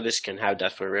so that others can have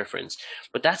that for reference.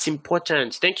 But that's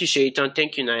important. Thank you, Shaitan.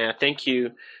 Thank you, Naya. Thank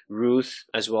you, Ruth,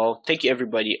 as well. Thank you,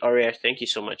 everybody. Aria, thank you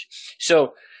so much.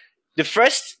 So the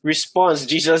first response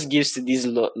Jesus gives to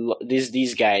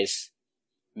these guys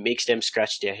makes them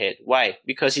scratch their head. Why?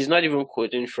 Because he's not even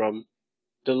quoting from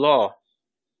the law.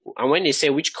 And when they say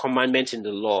which commandment in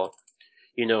the law,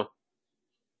 you know,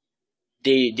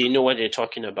 they know what they're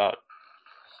talking about.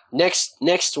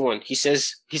 Next one, he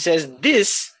says,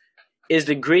 this is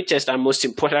the greatest and most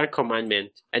important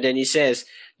commandment. And then he says,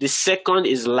 the second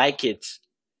is like it.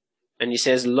 And he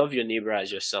says, love your neighbor as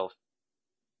yourself.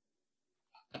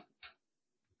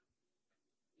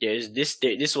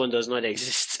 This one does not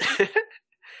exist.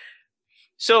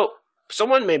 So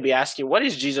someone may be asking, what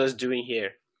is Jesus doing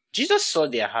here? Jesus saw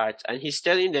their heart and he's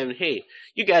telling them, hey,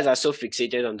 you guys are so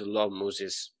fixated on the law of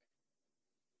Moses.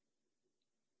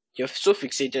 You're so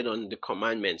fixated on the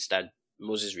commandments that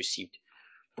Moses received.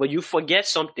 But you forget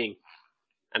something.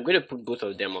 I'm going to put both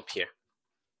of them up here.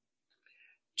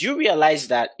 Do you realize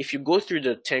that if you go through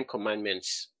the 10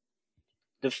 commandments,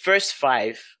 the first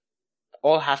 5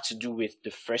 all have to do with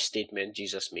the first statement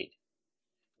Jesus made?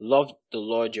 Love the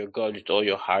Lord your God with all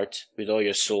your heart, with all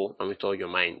your soul, and with all your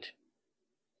mind.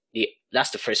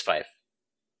 That's the first 5.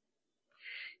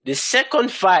 The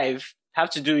second 5 have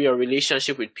to do with your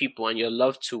relationship with people and your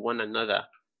love to one another.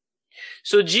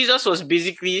 So Jesus was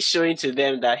basically showing to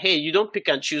them that, hey, you don't pick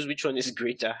and choose which one is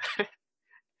greater.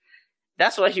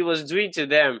 That's what he was doing to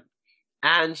them.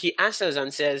 And he answers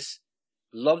and says,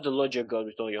 love the Lord your God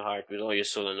with all your heart, with all your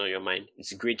soul and all your mind. It's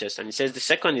the greatest. And he says the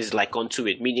second is like unto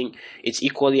it, meaning it's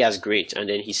equally as great. And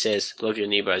then he says, love your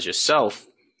neighbor as yourself.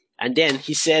 And then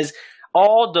he says,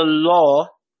 all the law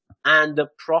and the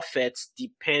prophets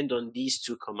depend on these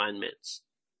 2 commandments.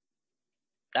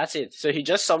 That's it. So he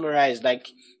just summarized like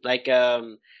I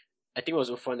think it was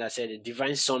Ufon that said a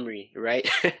divine summary, right?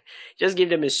 Just give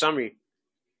them a summary.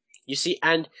 You see,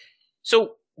 and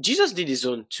so Jesus did his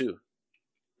own too,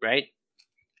 right?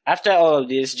 After all of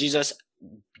this, Jesus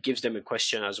gives them a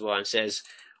question as well and says,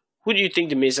 who do you think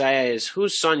the Messiah is?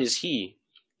 Whose son is he?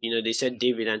 You know, they said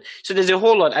David. And so there's a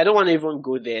whole lot. I don't want to even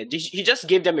go there. He just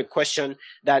gave them a question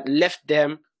that left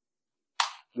them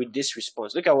with this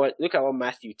response. Look at what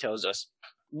Matthew tells us.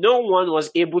 No one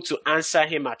was able to answer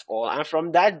him at all. And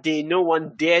from that day, no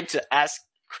one dared to ask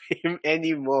him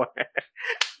anymore.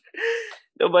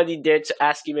 Nobody dared to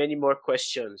ask him any more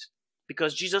questions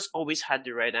because Jesus always had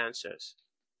the right answers.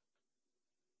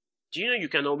 Do you know you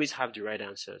can always have the right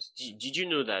answers? Did you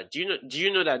know that? Do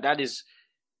you know that is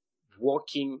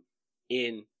walking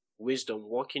in wisdom,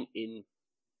 walking in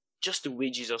just the way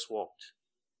Jesus walked?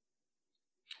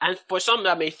 And for some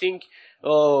that may think,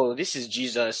 oh, this is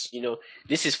Jesus, you know,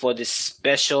 this is for the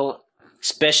special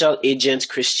agent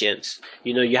Christians.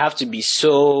 You know, you have to be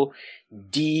so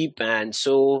deep and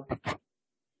so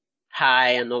high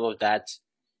and all of that.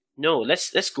 No,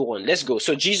 let's go on. Let's go.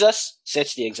 So Jesus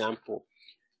sets the example.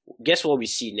 Guess what we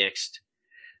see next?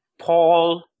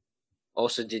 Paul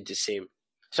also did the same.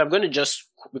 So I'm going to just,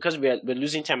 because we're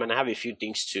losing time and I have a few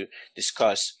things to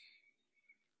discuss,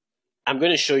 I'm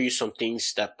going to show you some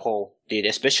things that Paul did,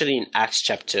 especially in Acts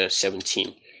chapter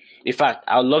 17. In fact,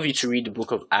 I would love you to read the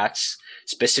book of Acts,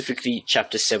 specifically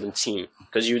chapter 17,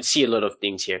 because you would see a lot of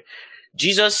things here.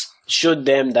 Jesus showed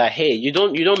them that, hey, you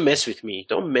don't mess with me.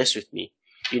 Don't mess with me.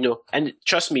 You know, and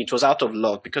trust me, it was out of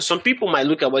love, because some people might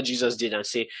look at what Jesus did and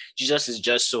say, Jesus is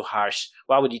just so harsh.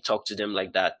 Why would he talk to them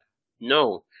like that?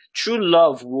 No. True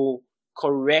love will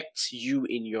correct you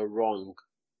in your wrong.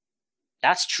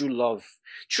 That's true love.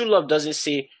 True love doesn't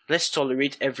say, let's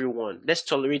tolerate everyone. Let's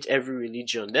tolerate every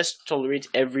religion. Let's tolerate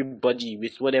everybody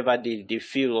with whatever they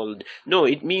feel. No,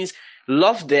 it means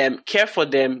love them, care for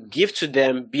them, give to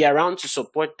them, be around to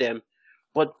support them,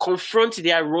 but confront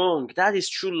their wrong. That is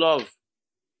true love.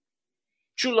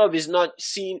 True love is not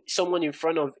seeing someone in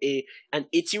front of an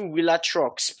 18-wheeler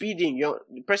truck speeding.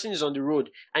 The person is on the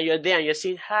road and you're there and you're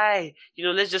saying, hi,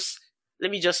 let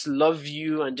me just love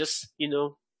you and just,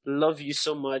 love you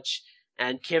so much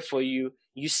and care for you.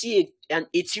 You see an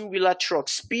 18-wheeler truck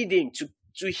speeding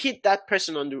to hit that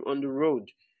person on the road.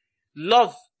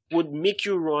 Love would make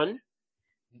you run,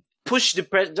 push the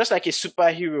person, just like a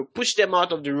superhero, push them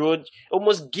out of the road,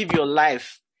 almost give your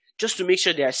life just to make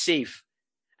sure they are safe.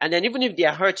 And then even if they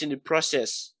are hurt in the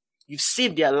process, you've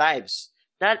saved their lives.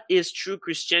 That is true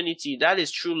Christianity. That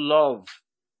is true love.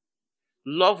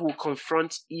 Love will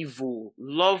confront evil.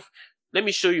 Love, let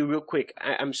me show you real quick.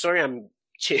 I'm sorry,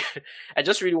 I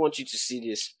just really want you to see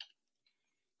this.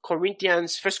 1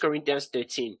 Corinthians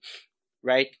 13,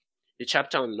 right? The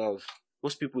chapter on love.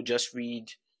 Most people just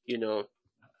read,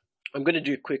 I'm going to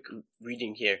do a quick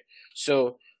reading here.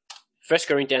 So, 1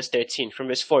 Corinthians 13 from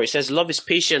verse 4, it says, love is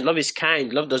patient, love is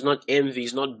kind, love does not envy,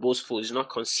 is not boastful, is not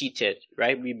conceited,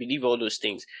 right? We believe all those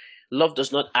things. Love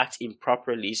does not act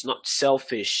improperly, it's not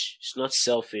selfish, it's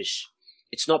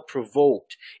not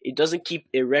provoked, it doesn't keep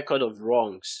a record of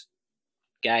wrongs.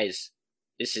 Guys,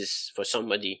 this is for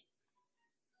somebody.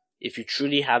 If you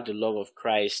truly have the love of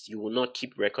Christ, you will not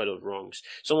keep record of wrongs.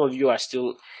 Some of you are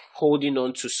still holding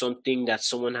on to something that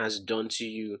someone has done to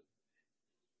you.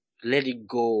 Let it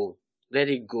go. Let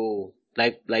it go.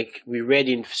 Like we read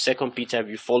in 2 Peter, if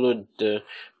you followed the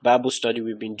Bible study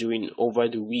we've been doing over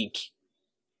the week,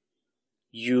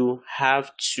 you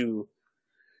have to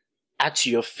add to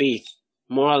your faith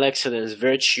moral excellence,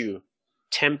 virtue,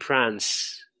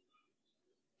 temperance,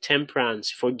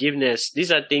 forgiveness.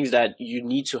 These are things that you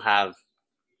need to have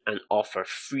and offer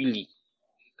freely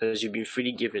because you've been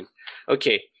freely given.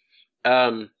 Okay.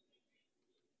 The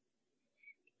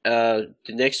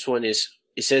next one is,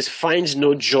 it says, finds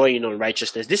no joy in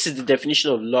unrighteousness. This is the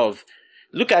definition of love.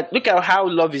 Look at how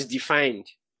love is defined.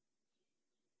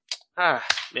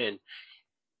 Man.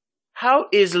 How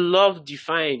is love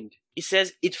defined? It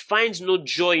says it finds no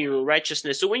joy in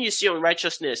unrighteousness. So when you see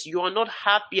unrighteousness, you are not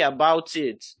happy about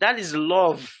it. That is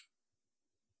love.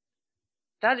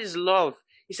 That is love.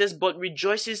 It says, but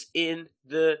rejoices in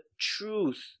the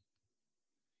truth.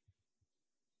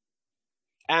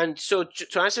 And so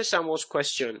to answer Samuel's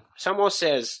question, Samuel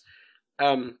says,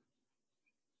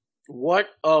 what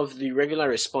of the regular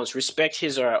response? Respect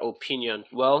his or her opinion.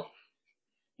 Well,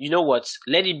 you know what?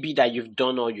 Let it be that you've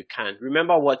done all you can.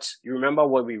 Remember what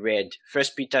we read, 1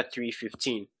 Peter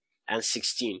 3:15 and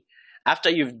 16. After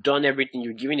you've done everything,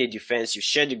 you've given a defense, you've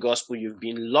shared the gospel, you've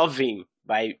been loving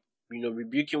by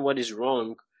rebuking what is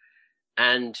wrong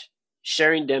and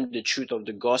sharing them the truth of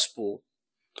the gospel.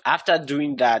 After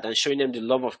doing that and showing them the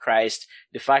love of Christ,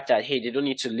 the fact that, hey, they don't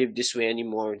need to live this way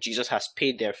anymore. Jesus has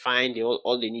paid their fine.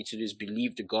 All they need to do is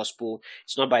believe the gospel.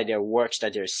 It's not by their works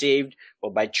that they're saved,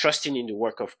 but by trusting in the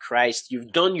work of Christ.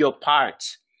 You've done your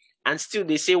part. And still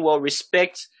they say, well,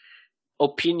 respect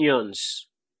opinions.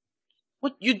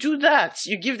 What you do that?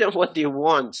 You give them what they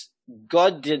want.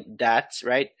 God did that,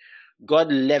 right? God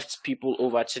left people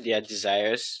over to their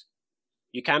desires.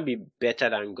 You can't be better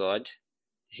than God.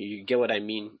 You get what I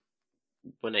mean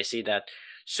when I say that.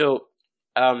 So,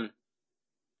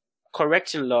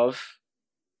 correct in love,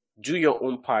 do your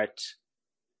own part,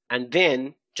 and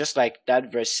then, just like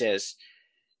that verse says,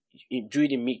 do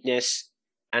it in meekness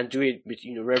and do it with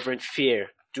reverent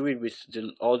fear. Do it with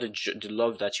all the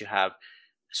love that you have,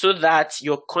 so that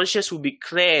your conscience will be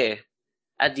clear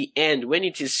at the end when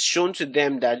it is shown to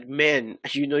them that, man,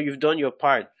 you've done your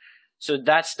part. So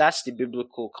that's the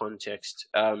biblical context.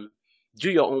 Do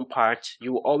your own part.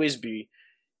 People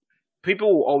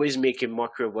will always make a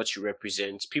mockery of what you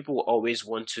represent. People will always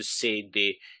want to say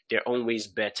their own way is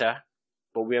better,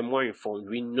 but we are more informed.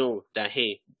 We know that,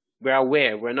 hey, we're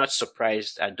aware. We're not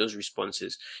surprised at those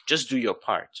responses. Just do your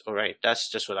part. All right. That's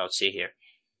just what I would say here.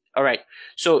 All right.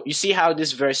 So you see how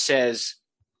this verse says,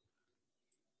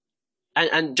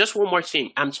 and just one more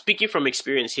thing. I'm speaking from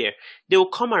experience here. They will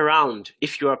come around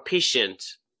if you are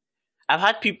patient. I've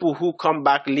had people who come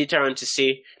back later on to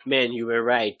say, man, you were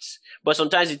right. But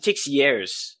sometimes it takes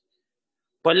years.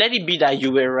 But let it be that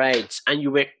you were right and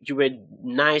you were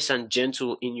nice and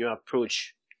gentle in your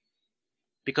approach.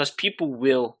 Because people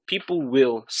will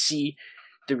see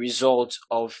the result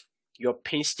of your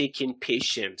painstaking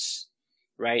patience,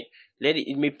 right?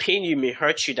 It may pain you, it may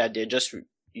hurt you that they're just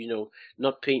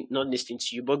not listening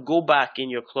to you. But go back in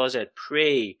your closet,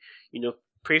 pray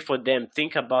for them,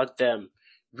 think about them.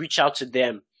 Reach out to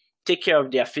them, take care of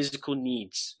their physical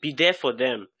needs, be there for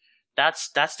them. That's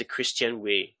the Christian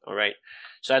way. All right.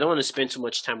 So I don't want to spend too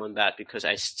much time on that because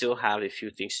I still have a few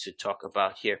things to talk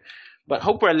about here. But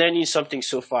hope we're learning something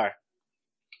so far.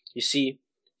 You see,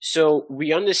 so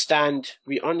we understand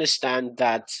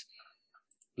that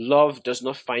love does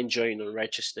not find joy in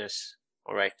unrighteousness.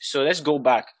 All right. So let's go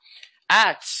back.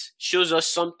 Acts shows us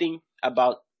something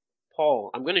about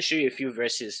Paul. I'm going to show you a few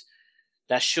verses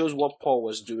that shows what Paul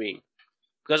was doing.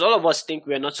 Because all of us think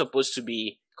we are not supposed to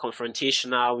be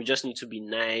confrontational. We just need to be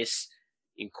nice,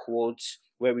 in quotes,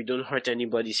 where we don't hurt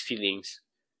anybody's feelings.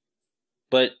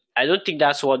 But I don't think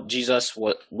that's what Jesus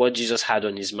had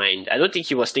on his mind. I don't think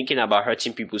he was thinking about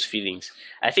hurting people's feelings.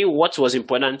 I think what was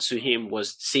important to him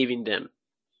was saving them.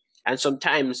 And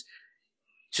sometimes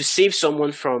to save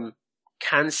someone from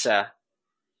cancer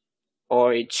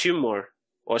or a tumor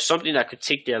or something that could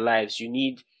take their lives, you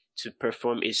need to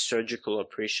perform a surgical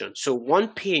operation. So one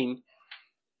pain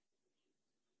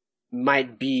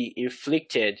might be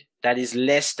inflicted that is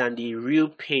less than the real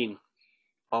pain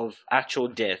of actual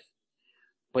death,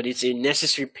 but it's a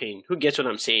necessary pain. Who gets what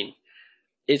I'm saying?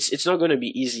 It's not going to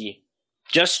be easy.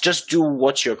 Just do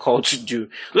what you're called to do.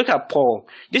 Look at Paul.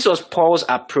 This was Paul's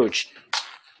approach.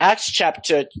 Acts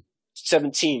chapter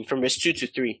 17 from verse 2 to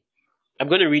 3. I'm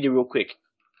going to read it real quick.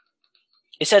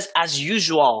 It says, as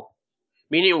usual,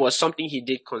 meaning it was something he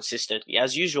did consistently.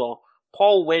 As usual,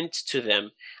 Paul went to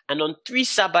them, and on 3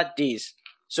 Sabbath days,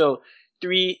 so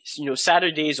 3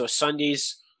 Saturdays or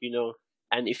Sundays,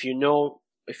 and if you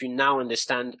now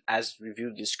understand as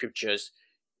revealed in scriptures,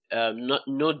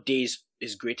 no days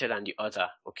is greater than the other.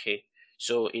 Okay,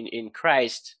 so in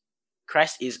Christ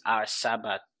is our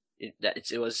Sabbath.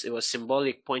 It was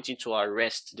symbolic, pointing to our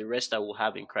rest, the rest that we'll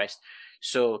have in Christ.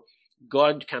 So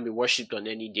God can be worshipped on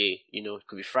any day. It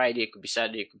could be Friday, it could be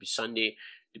Saturday, it could be Sunday.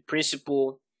 The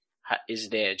principle is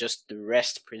there. Just the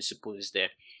rest principle is there.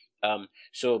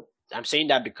 So I'm saying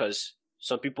that because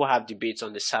some people have debates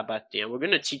on the Sabbath day, and we're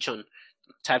going to teach on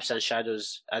types and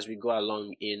shadows as we go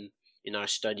along in our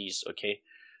studies. Okay.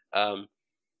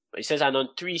 It says, and on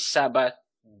 3 Sabbath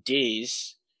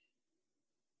days,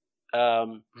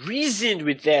 reasoned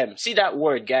with them. See that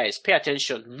word, guys, pay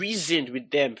attention. Reasoned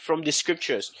with them from the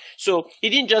scriptures. So he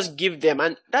didn't just give them,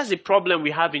 and that's the problem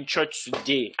we have in church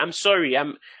today. I'm sorry,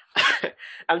 I'm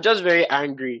just very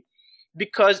angry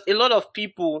because a lot of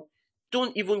people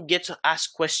don't even get to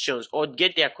ask questions or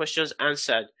get their questions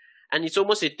answered. And it's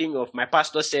almost a thing of, my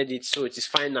pastor said it, so it is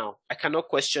fine now. I cannot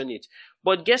question it.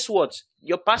 But guess what?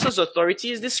 Your pastor's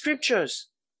authority is the scriptures.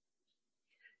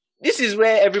 This is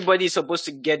where everybody is supposed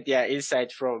to get their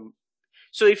insight from.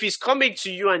 So if he's coming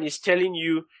to you and he's telling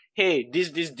you, hey,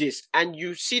 this, and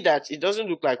you see that it doesn't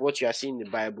look like what you are seeing in the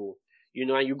Bible,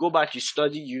 and you go back, you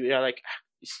study, you are like,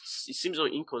 it seems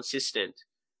inconsistent.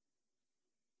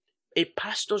 A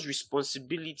pastor's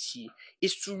responsibility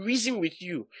is to reason with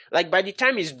you. Like, by the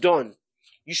time it's done,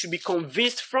 you should be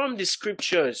convinced from the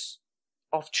scriptures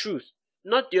of truth,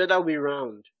 not the other way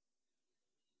around.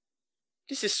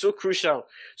 This is so crucial.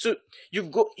 So you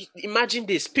go, imagine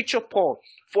this, picture Paul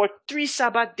for 3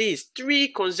 Sabbath days, 3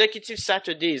 consecutive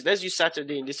Saturdays. Let's use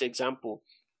Saturday in this example.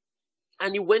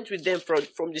 And he went with them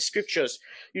from the scriptures,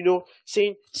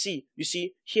 saying, see, you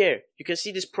see here, you can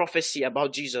see this prophecy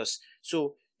about Jesus.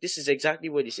 So this is exactly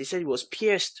what he said. He said he was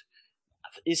pierced.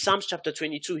 In Psalms chapter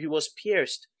 22, he was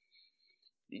pierced.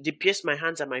 They pierced my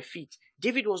hands and my feet.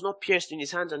 David was not pierced in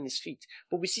his hands and his feet,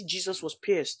 but we see Jesus was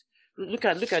pierced. Look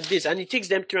at this. And he takes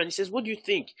them through and he says, what do you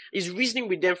think? He's reasoning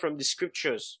with them from the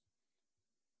scriptures.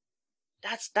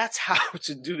 That's how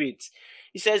to do it.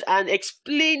 He says, and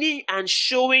explaining and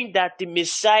showing that the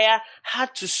Messiah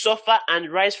had to suffer and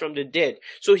rise from the dead.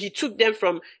 So he took them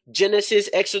from Genesis,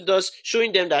 Exodus,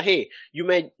 showing them that, hey, you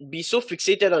might be so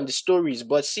fixated on the stories,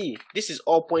 but see, this is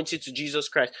all pointing to Jesus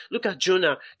Christ. Look at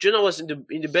Jonah. Jonah was in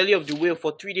the belly of the whale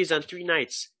for 3 days and 3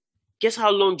 nights. Guess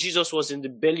how long Jesus was in the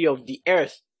belly of the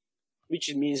earth,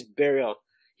 which means burial.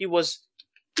 He was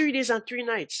 3 days and 3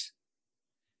 nights.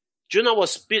 Jonah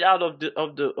was spit out of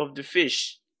the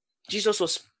fish. Jesus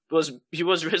was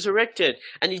resurrected,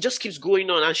 and he just keeps going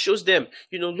on and shows them,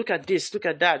 look at this, look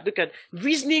at that, look at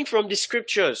reasoning from the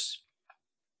scriptures.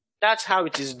 That's how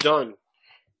it is done.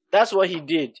 That's what he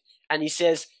did. And he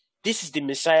says, this is the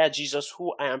Messiah Jesus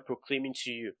who I am proclaiming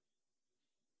to you.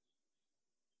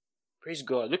 Praise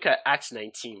God. Look at Acts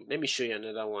 19. Let me show you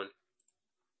another one.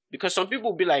 Because some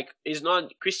people will be like,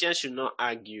 Christians should not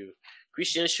argue.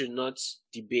 Christians should not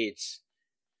debate.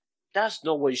 That's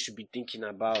not what you should be thinking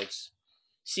about.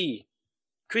 See,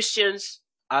 Christians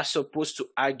are supposed to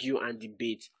argue and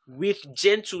debate with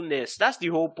gentleness. That's the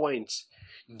whole point.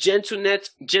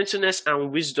 Gentleness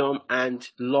and wisdom and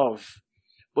love.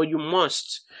 But you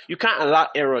can't allow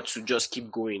error to just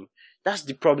keep going. That's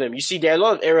the problem. You see, there are a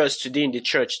lot of errors today in the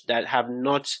church that have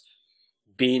not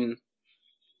been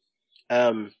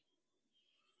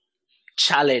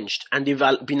challenged, and they've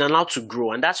been allowed to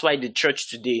grow. And that's why the church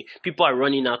today, people are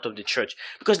running out of the church,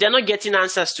 because they're not getting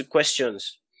answers to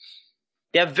questions.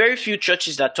 There are very few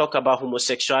churches that talk about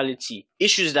homosexuality,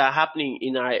 issues that are happening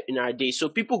in our day. So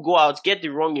people go out, get the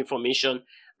wrong information,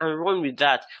 and run with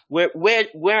that.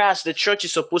 Whereas the church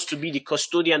is supposed to be the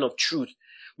custodian of truth.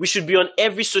 We should be on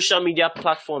every social media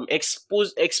platform,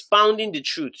 expounding the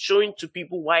truth, showing to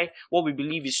people why what we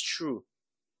believe is true.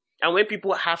 And when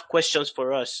people have questions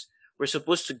for us, we're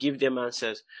supposed to give them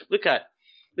answers. Look at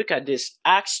this.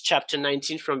 Acts chapter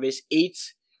 19 from verse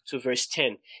 8 to verse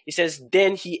 10. It says,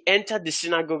 then he entered the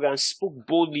synagogue and spoke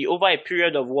boldly over a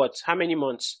period of what? How many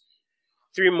months?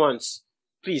 3 months.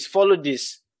 Please follow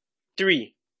this.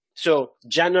 3. So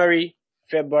January,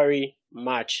 February,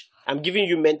 March. I'm giving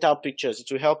you mental pictures.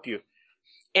 It will help you.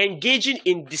 Engaging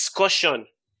in discussion.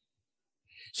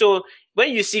 So when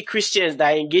you see Christians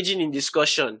that are engaging in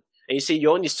discussion, and you say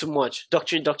your own is too much,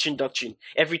 doctrine,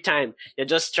 every time you're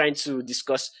just trying to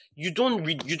discuss, you don't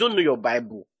know your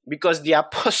Bible, because the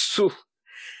apostle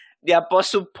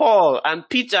Paul and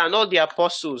Peter and all the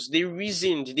apostles, they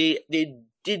reasoned, they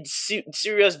did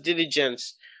serious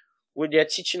diligence with their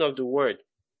teaching of the word.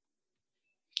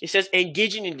 It says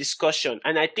engaging in discussion,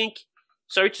 and I think,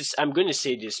 I'm going to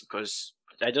say this because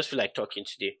I just feel like talking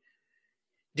today.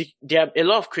 There are a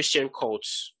lot of Christian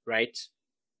cults, right,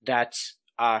 that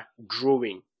are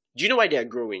growing. Do you know why they are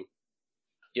growing?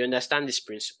 You understand this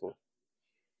principle?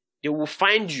 They will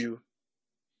find you.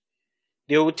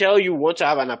 They will tell you want to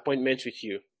have an appointment with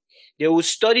you. They will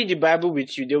study the Bible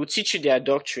with you. They will teach you their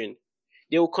doctrine.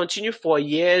 They will continue for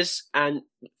years and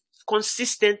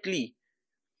consistently.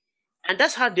 And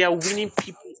that's how they are winning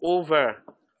people over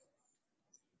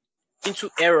into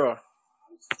error.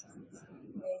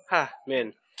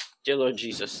 Man. Dear Lord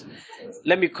Jesus.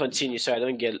 Let me continue so I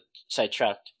don't get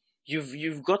sidetracked.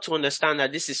 You've got to understand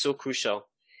that this is so crucial.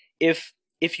 If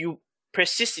you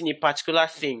persist in a particular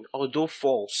thing, although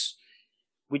false,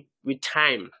 with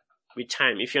time,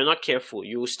 if you're not careful,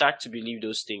 you will start to believe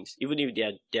those things, even if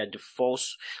they are the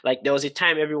false. Like there was a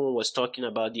time everyone was talking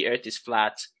about the earth is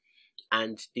flat,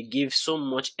 and they gave so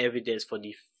much evidence for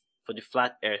the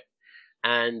flat earth.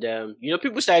 And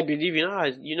people started believing,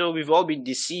 we've all been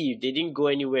deceived. They didn't go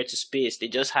anywhere to space. They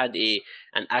just had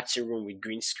an acting room with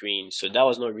green screen. So that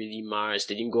was not really Mars.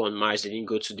 They didn't go on Mars. They didn't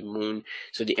go to the moon.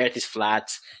 So the earth is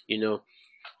flat,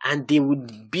 And they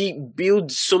would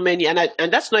build so many, and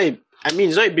that's not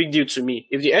it's not a big deal to me.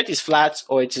 If the earth is flat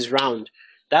or it is round,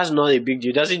 that's not a big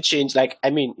deal. It doesn't change.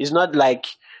 It's not like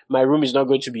my room is not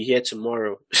going to be here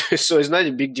tomorrow. So it's not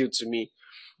a big deal to me.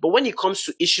 But when it comes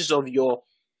to issues of your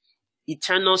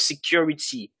eternal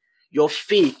security, your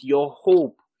faith, your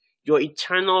hope, your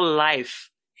eternal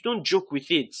life, you don't joke with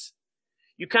it.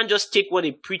 You can't just take what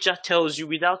a preacher tells you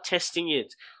without testing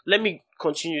it. Let me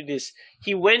continue this.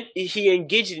 He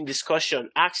engaged in discussion,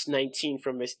 Acts 19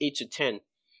 from verse 8 to 10.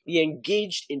 He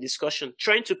engaged in discussion,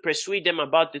 trying to persuade them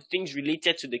about the things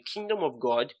related to the kingdom of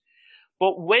God.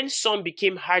 But when some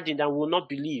became hardened and will not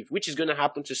believe, which is going to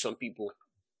happen to some people,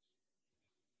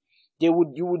 you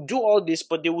would do all this,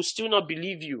 but they will still not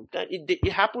believe you.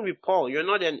 It happened with Paul. You're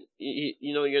not an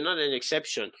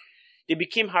exception. They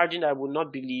became hardened and would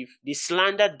not believe. They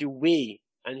slandered the way.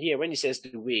 And here, when he says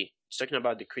the way, he's talking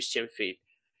about the Christian faith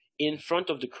in front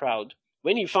of the crowd.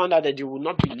 When he found out that they would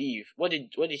not believe, what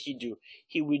did he do?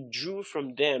 He withdrew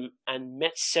from them and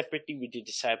met separately with the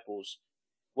disciples.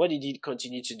 What did he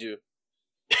continue to do?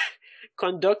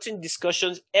 Conducting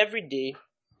discussions every day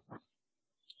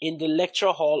in the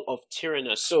lecture hall of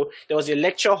Tyrannus. So there was a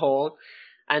lecture hall,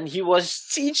 and he was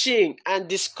teaching and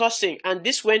discussing, and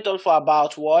this went on for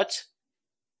about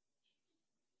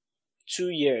 2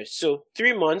 years. So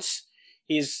 3 months,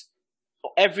 he's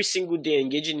every single day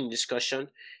engaging in discussion.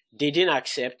 They didn't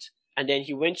accept, and then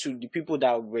he went to the people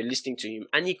that were listening to him,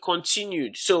 and he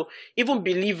continued. So even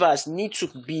believers need to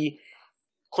be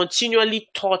continually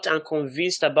taught and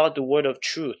convinced about the word of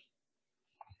truth.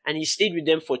 And he stayed with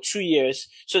them for 2 years,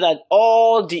 so that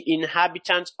all the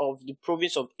inhabitants of the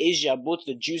province of Asia, both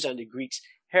the Jews and the Greeks,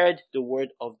 heard the word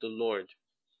of the Lord.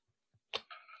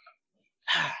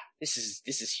 This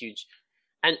is huge.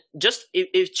 And just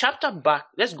a chapter back,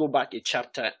 let's go back a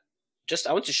chapter.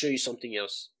 I want to show you something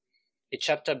else. A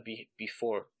chapter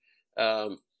before,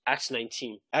 Acts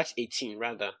 18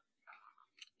 rather.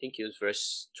 I think it was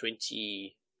verse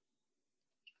 20.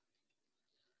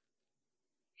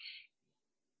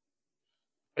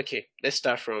 Okay, let's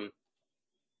start from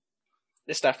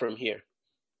here.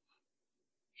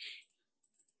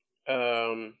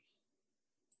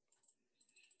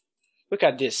 Look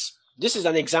at this. This is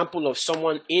an example of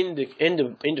someone in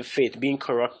the faith being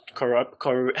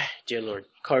dear Lord,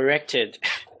 corrected.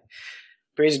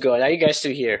 Praise God. Are you guys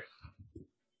still here?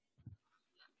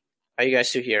 Are you guys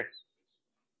still here?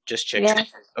 Just check.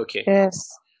 Yes. Okay. Yes.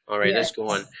 All right, let's Yes. go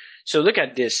on. So look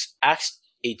at this. Acts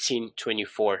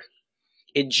 18:24.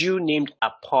 A Jew named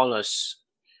Apollos.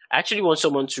 I actually want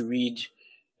someone to read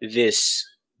this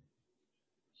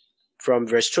from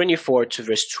verse 24 to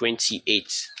verse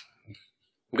 28.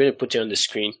 I'm going to put it on the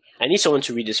screen. I need someone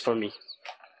to read this for me.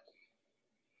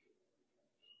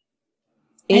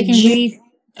 I can read.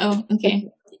 Oh, okay.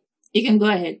 You can go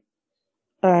ahead.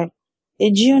 Alright.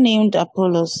 A Jew named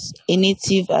Apollos, a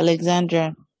native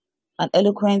Alexandrian, an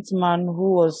eloquent man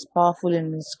who was powerful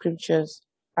in the scriptures,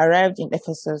 arrived in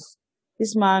Ephesus.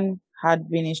 This man had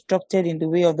been instructed in the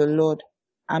way of the Lord,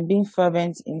 and being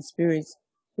fervent in spirit,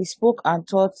 he spoke and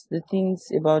taught the things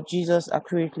about Jesus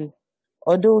accurately.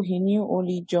 Although he knew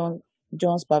only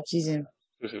John's baptism,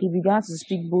 he began to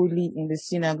speak boldly in the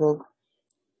synagogue.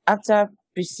 After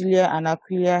Priscilla and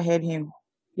Aquila heard him,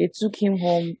 they took him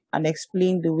home and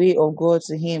explained the way of God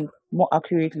to him more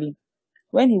accurately.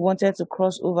 When he wanted to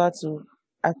cross over to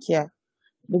Achaia,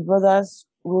 the brothers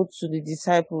wrote to the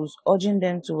disciples, urging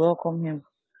them to welcome him.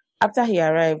 After he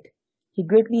arrived, he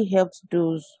greatly helped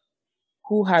those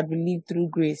who had believed through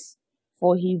grace,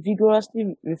 for he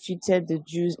vigorously refuted the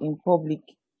Jews in public,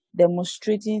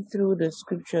 demonstrating through the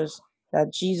scriptures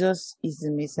that Jesus is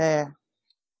the Messiah.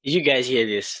 Did you guys hear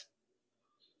this?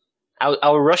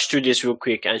 I'll rush through this real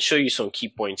quick and show you some key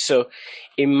points. So,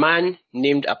 a man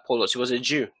named Apollos, he was a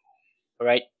Jew, all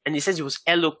right? And he says he was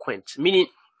eloquent, meaning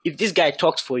if this guy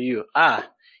talks for you,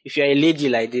 if you're a lady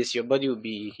like this, your body will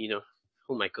be,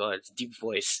 oh my God, deep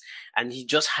voice. And he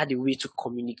just had a way to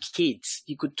communicate.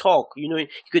 He could talk, he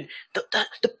could,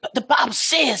 the Bible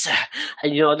says,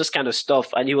 and all this kind of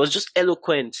stuff. And he was just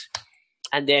eloquent.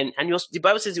 And the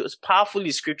Bible says he was powerful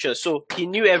in scripture. So he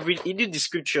knew the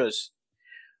scriptures.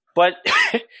 But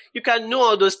you can know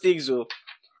all those things, though.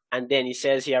 And then he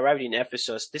says he arrived in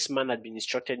Ephesus. This man had been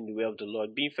instructed in the way of the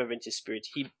Lord, being fervent in spirit.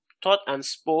 He taught and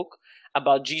spoke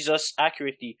about Jesus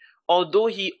accurately, although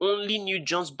he only knew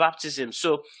John's baptism.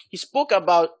 So he spoke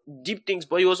about deep things,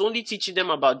 but he was only teaching them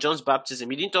about John's baptism.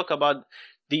 He didn't talk about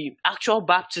the actual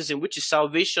baptism, which is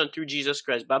salvation through Jesus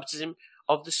Christ, baptism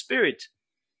of the Spirit.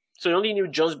 So he only knew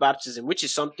John's baptism, which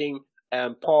is something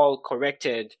Paul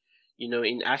corrected,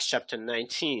 in Acts chapter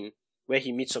 19, where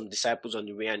he meets some disciples on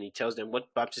the way and he tells them,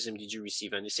 what baptism did you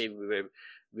receive? And they say,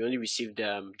 we only received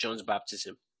John's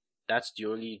baptism. That's the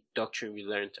only doctrine we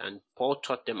learned. And Paul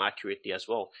taught them accurately as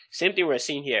well. Same thing we're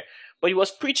seeing here. But he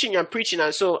was preaching.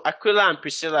 And so Aquila and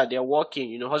Priscilla, they're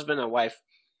walking, husband and wife.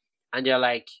 And they're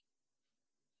like,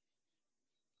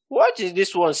 what is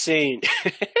this one saying?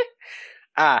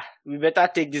 We better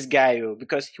take this guy,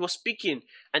 because he was speaking.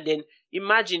 And then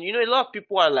imagine, a lot of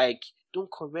people are like,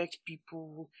 don't correct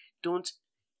people.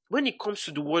 When it comes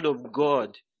to the word of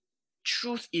God,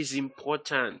 truth is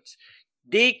important.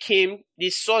 They came,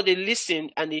 they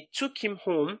listened, and they took him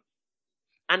home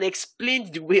and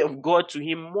explained the way of God to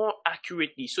him more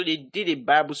accurately. So they did a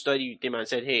Bible study with him and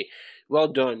said, hey, well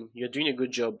done, you're doing a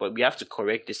good job, but we have to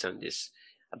correct this and this.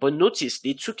 But notice,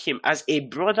 they took him as a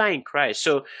brother in Christ.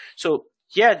 So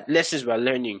here are lessons we're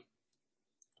learning.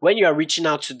 When you are reaching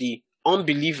out to the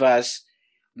unbelievers,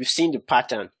 we've seen the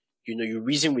pattern. You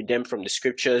reason with them from the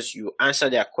scriptures. You answer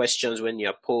their questions when they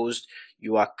are posed.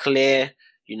 You are clear.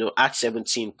 Acts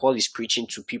 17, Paul is preaching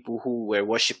to people who were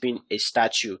worshiping a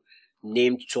statue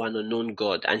named to an unknown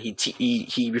God. And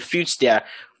he refutes their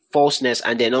falseness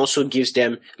and then also gives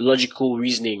them logical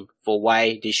reasoning for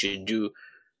why they should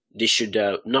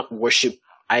not worship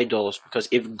idols. Because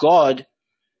if God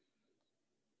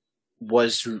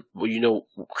was,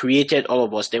 created all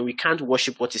of us, then we can't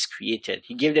worship what is created.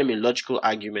 He gave them a logical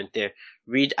argument there.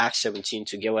 Read Acts 17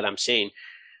 to get what I'm saying.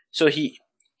 So he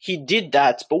did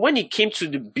that, but when it came to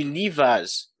the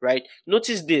believers, right?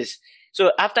 Notice this.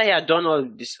 So after he had done all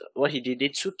this, what he did, they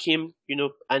took him,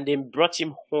 and then brought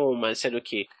him home and said,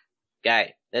 okay,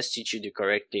 guy, let's teach you the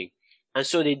correct thing. And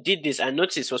so they did this, and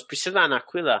notice it was Priscilla and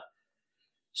Aquila.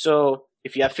 So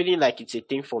if you are feeling like it's a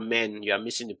thing for men, you are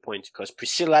missing the point, because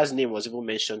Priscilla's name was even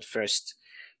mentioned first.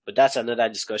 But that's another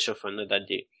discussion for another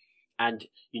day. And,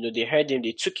 they heard him,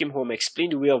 they took him home,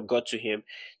 explained the way of God to him.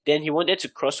 Then he wanted to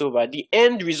cross over. The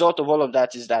end result of all of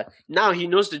that is that now he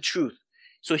knows the truth.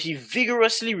 So he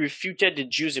vigorously refuted the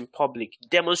Jews in public,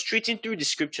 demonstrating through the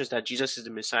scriptures that Jesus is the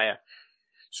Messiah.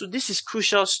 So this is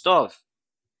crucial stuff.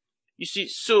 You see,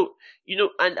 so,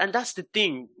 and that's the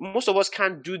thing. Most of us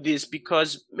can't do this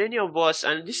because many of us,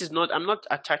 and this is not, I'm not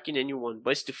attacking anyone, but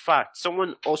it's the fact.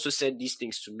 Someone also said these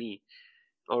things to me.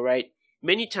 All right.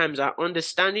 Many times our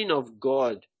understanding of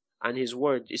God and his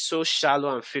word is so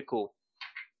shallow and fickle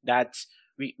that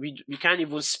we can't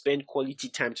even spend quality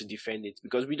time to defend it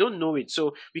because we don't know it.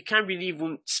 So we can't really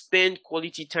even spend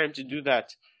quality time to do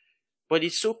that. But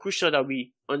it's so crucial that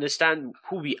we understand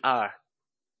who we are.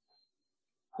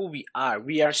 Who we are.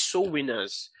 We are soul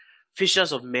winners,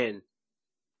 fishers of men.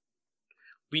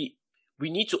 We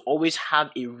need to always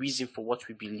have a reason for what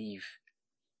we believe.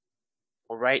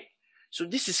 All right? So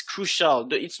this is crucial.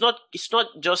 It's not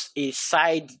just a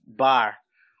sidebar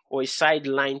or a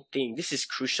sideline thing. This is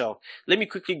crucial. Let me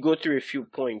quickly go through a few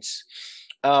points.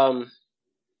 Dear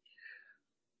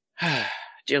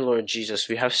Lord Jesus,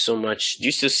 we have so much. Do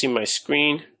you still see my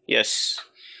screen? Yes.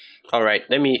 All right.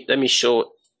 Let me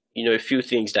show a few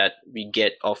things that we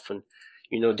get often.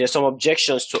 There's some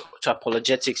objections to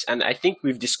apologetics, and I think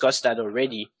we've discussed that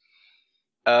already.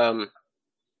 I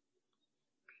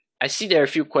see there are a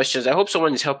few questions. I hope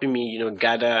someone is helping me,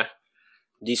 gather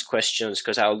these questions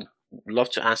because I would love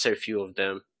to answer a few of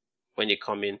them when they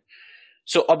come in.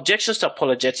 So objections to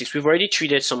apologetics, we've already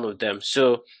treated some of them.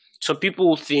 So some people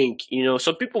will think,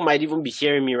 some people might even be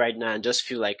hearing me right now and just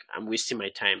feel like I'm wasting my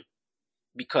time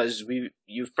because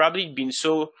you've probably been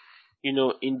so,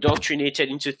 indoctrinated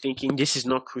into thinking this is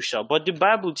not crucial. But the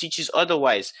Bible teaches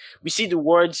otherwise. We see the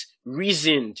words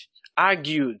reasoned,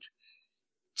 argued,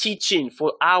 teaching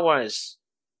for hours,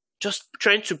 just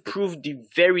trying to prove the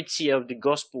verity of the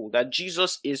gospel, that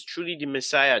Jesus is truly the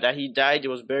Messiah, that he died, he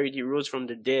was buried, he rose from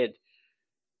the dead.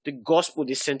 The gospel,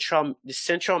 the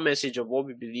central message of what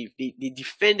we believe. They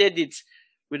defended it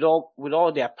with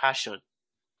all their passion.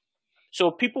 So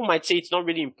people might say it's not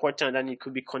really important and it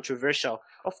could be controversial.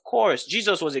 Of course,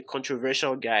 Jesus was a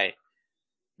controversial guy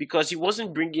because he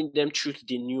wasn't bringing them truth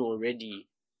they knew already.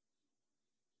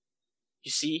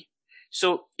 You see?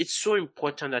 So it's so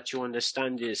important that you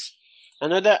understand this.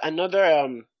 Another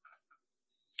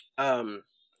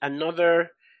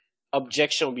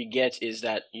objection we get is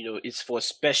that it's for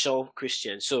special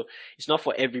Christians. So it's not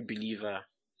for every believer.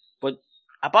 But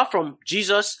apart from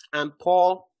Jesus and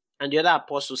Paul and the other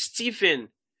apostles, Stephen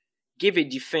gave a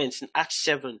defense in Acts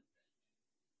 7.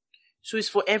 So it's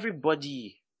for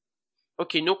everybody.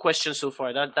 Okay, no questions so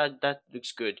far. That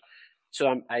looks good.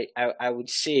 So I would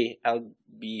say I'll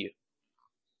be.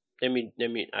 Let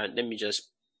me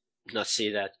just not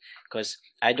say that because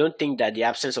I don't think that the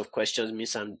absence of questions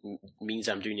means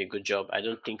I'm doing a good job. I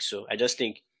don't think so. I just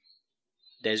think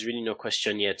there's really no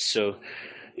question yet. So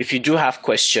if you do have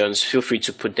questions, feel free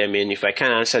to put them in. If I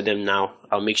can't answer them now,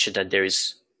 I'll make sure that there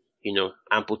is,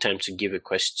 ample time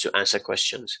to answer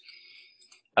questions.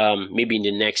 Maybe in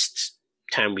the next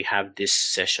time we have this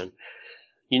session.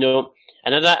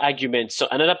 Another argument. So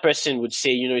another person would say,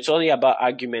 it's only about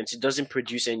arguments. It doesn't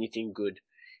produce anything good.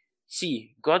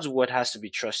 See, God's word has to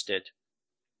be trusted.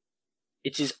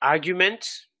 It is argument.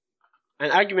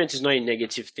 And argument is not a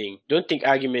negative thing. Don't think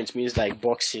argument means like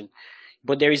boxing.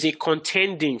 But there is a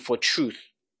contending for truth.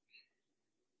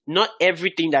 Not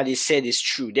everything that is said is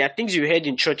true. There are things you heard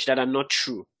in church that are not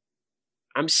true.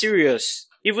 I'm serious.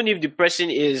 Even if the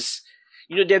person is,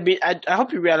 I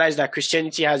hope you realize that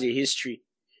Christianity has a history.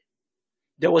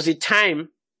 There was a time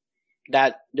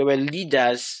that there were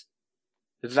leaders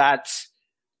that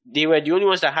they were the only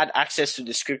ones that had access to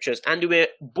the scriptures, and they were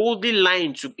boldly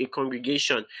lying to a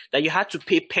congregation that you had to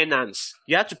pay penance.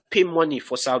 You had to pay money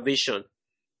for salvation.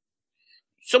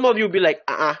 Some of you will be like,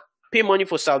 pay money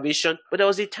for salvation. But there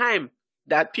was a time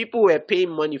that people were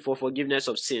paying money for forgiveness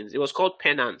of sins. It was called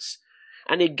penance.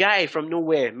 And a guy from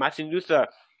nowhere, Martin Luther,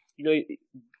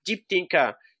 deep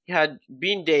thinker, he had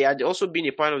been there, he had also been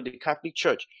a part of the Catholic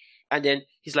Church. And then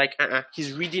he's like,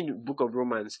 he's reading the book of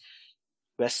Romans.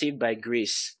 We are saved by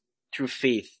grace through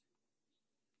faith.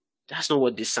 That's not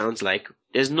what this sounds like.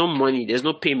 There's no money, there's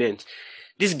no payment.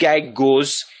 This guy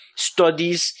goes,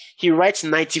 studies, he writes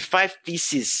 95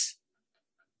 theses.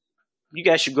 You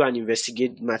guys should go and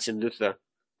investigate Martin Luther.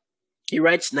 He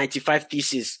writes 95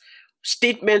 theses.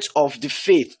 Statements of the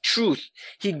faith, truth.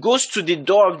 He goes to the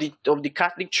door of the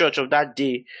Catholic Church of that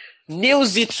day,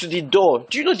 nails it to the door.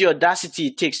 Do you know the audacity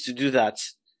it takes to do that?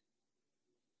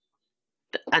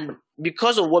 And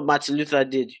because of what Martin Luther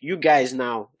did, you guys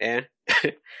now,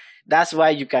 that's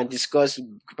why you can discuss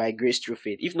by grace through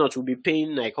faith. If not, we'll be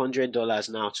paying like $100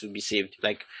 now to be saved.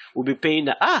 Like we'll be paying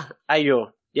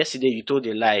Ayo, yesterday you told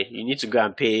a lie. You need to go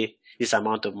and pay this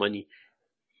amount of money.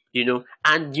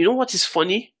 And you know what is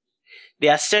funny?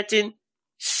 There are certain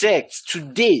sects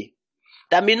today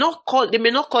that they may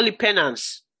not call it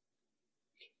penance.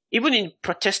 Even in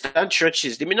Protestant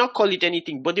churches, they may not call it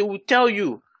anything, but they will tell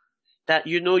you that,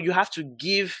 you have to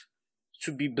give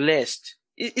to be blessed.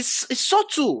 It's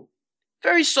subtle,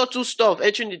 very subtle stuff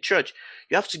entering the church.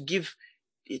 You have to give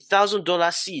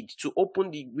 $1,000 seed to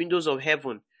open the windows of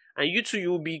heaven. And you too,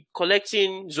 you will be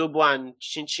collecting zobo and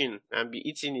chin and be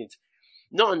eating it.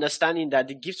 Not understanding that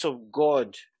the gifts of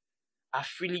God are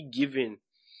freely given.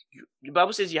 The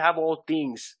Bible says you have all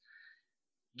things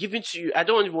given to you. I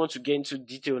don't even want to get into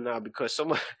detail now because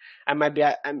it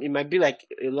might be like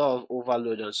a lot of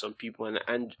overload on some people.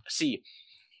 And see,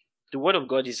 the Word of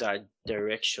God is our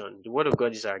direction. The Word of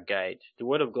God is our guide. The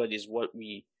Word of God is what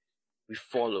we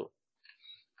follow.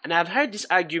 And I've heard this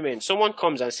argument. Someone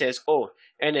comes and says, "Oh,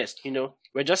 Ernest,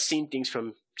 we're just seeing things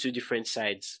from two different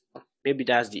sides. Maybe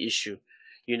that's the issue.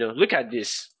 Look at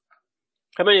this.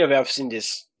 How many of you have seen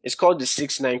this? It's called the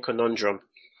 6-9 conundrum.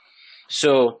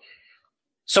 So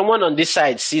someone on this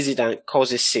side sees it and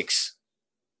calls it 6.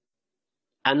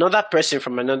 Another person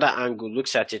from another angle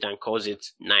looks at it and calls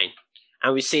it 9.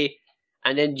 And we say,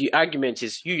 and then the argument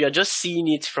is, you're just seeing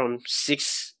it from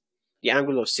 6, the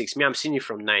angle of 6. Me, I'm seeing it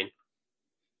from 9.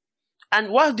 And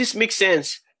while this makes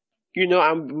sense,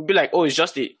 we'll be like, oh, it's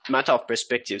just a matter of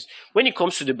perspectives. When it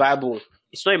comes to the Bible,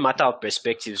 it's not a matter of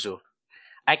perspectives, though.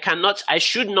 I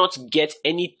should not get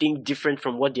anything different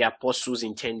from what the apostles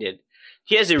intended.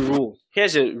 Here's a rule,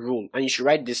 and you should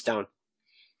write this down.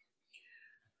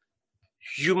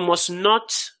 You must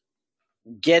not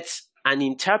get an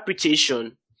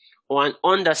interpretation or an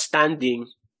understanding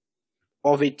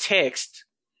of a text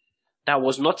that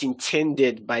was not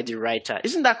intended by the writer.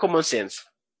 Isn't that common sense?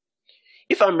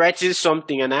 If I'm writing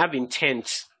something and I have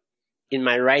intent in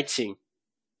my writing,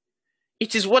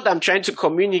 it is what I'm trying to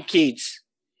communicate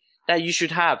that you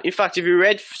should have. In fact, if you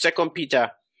read 2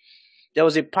 Peter, there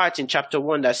was a part in chapter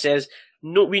 1 that says,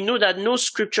 "No, we know that no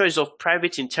scripture is of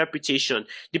private interpretation."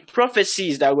 The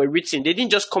prophecies that were written, they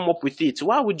didn't just come up with it.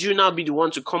 Why would you now be the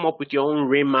one to come up with your own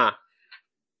rhema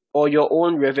or your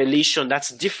own revelation that's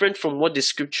different from what the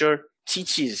scripture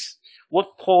teaches,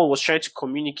 what Paul was trying to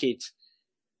communicate?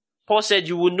 Paul said,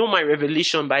 "You will know my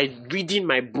revelation by reading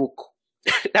my book."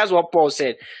 That's what Paul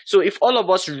said. So if all of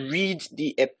us read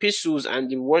the epistles and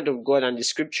the word of God and the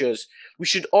scriptures, we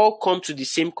should all come to the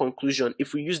same conclusion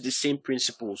if we use the same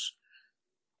principles.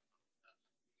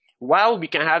 While we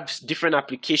can have different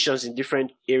applications in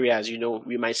different areas,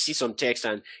 we might see some text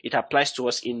and it applies to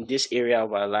us in this area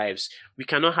of our lives, we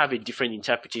cannot have a different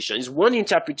interpretation. It's one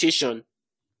interpretation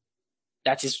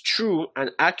that is true and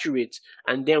accurate,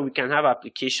 and then we can have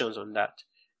applications on that.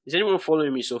 Is anyone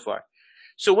following me so far?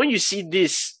 So when you see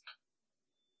this,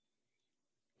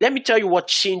 let me tell you what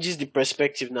changes the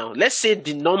perspective now. Let's say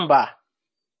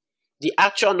the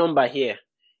actual number here,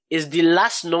 is the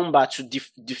last number to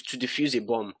defuse a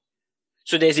bomb.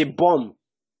 So there's a bomb.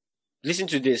 Listen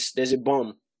to this. There's a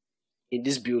bomb in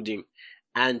this building.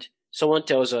 And someone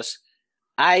tells us,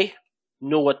 I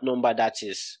know what number that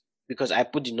is because I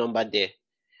put the number there.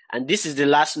 And this is the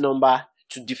last number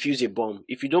to defuse a bomb.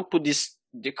 If you don't put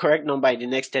the correct number in the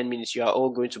next 10 minutes, you are all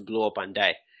going to blow up and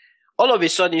die. All of a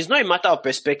sudden, it's not a matter of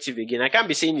perspective again. I can't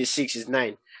be saying it's 6, it's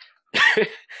 9.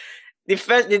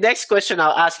 The next question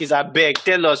I'll ask is, I beg,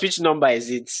 tell us, which number is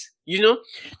it?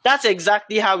 That's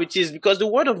exactly how it is, because the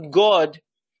word of God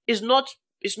is not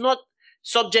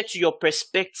subject to your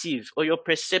perspective or your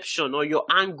perception or your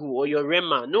angle or your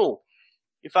rhema. No.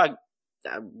 In fact,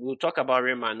 we'll talk about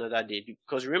rhema another day,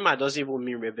 because rhema doesn't even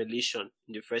mean revelation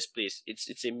in the first place.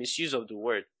 It's a misuse of the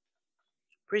word.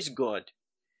 Praise God.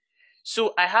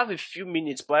 So I have a few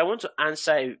minutes, but I wanted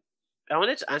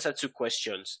to answer 2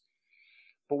 questions.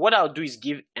 But what I'll do is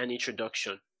give an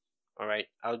introduction. All right.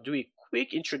 I'll do a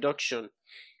quick introduction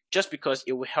just because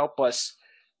it will help us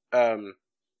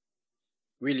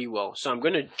really well. So I'm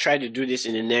going to try to do this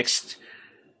in the next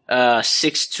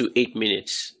 6 to 8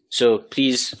 minutes. So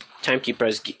please,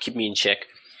 timekeepers, keep me in check.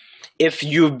 If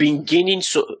you've been gaining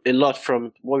a lot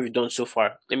from what we've done so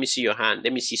far, let me see your hand.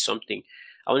 Let me see something.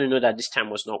 I want to know that this time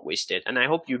was not wasted. And I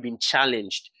hope you've been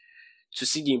challenged to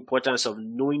see the importance of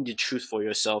knowing the truth for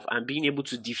yourself and being able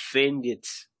to defend it.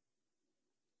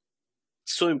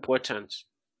 It's so important.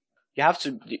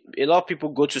 A lot of people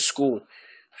go to school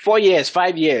 4 years,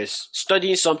 5 years,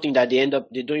 studying something that they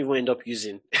don't even end up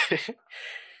using.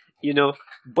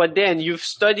 But then you've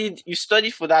studied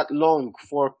for that long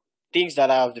for things that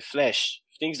are of the flesh,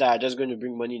 things that are just going to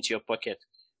bring money into your pocket.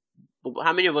 But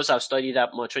how many of us have studied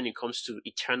that much when it comes to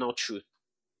eternal truth?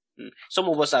 Some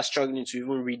of us are struggling to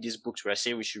even read these books we're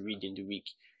saying we should read in the week.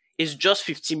 It's just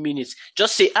 15 minutes.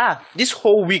 Just say, this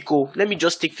whole week, let me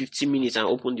just take 15 minutes and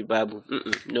open the Bible.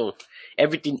 No.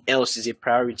 Everything else is a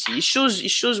priority. It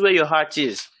shows where your heart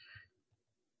is.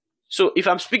 So if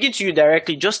I'm speaking to you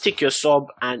directly, just take your sub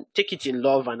and take it in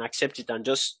love and accept it and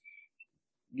just,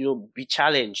 be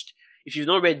challenged. If you've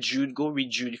not read Jude, go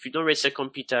read Jude. If you've not read 2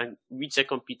 Peter, read 2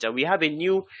 Peter. We have a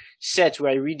new set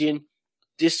we're reading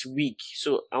this week.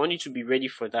 So I want you to be ready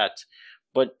for that.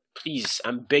 But please,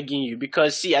 I'm begging you,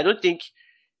 because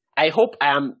I hope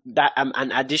I'm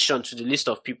an addition to the list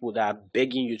of people that are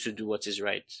begging you to do what is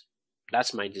right.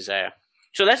 That's my desire.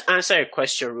 So let's answer a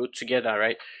question wrote together,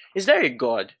 right? Is there a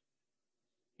God?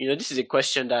 This is a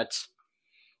question that,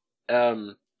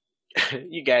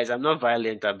 you guys, I'm not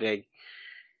violent, I beg.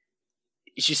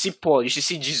 You should see Paul, you should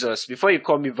see Jesus. Before you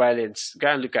call me violent, go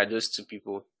and look at those two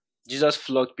people. Jesus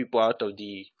flogged people out of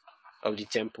the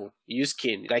temple. He used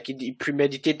cane. Like he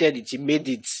premeditated it, he made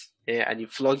it, and he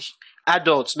flogged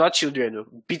adults, not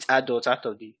children, beat adults out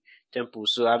of the temple.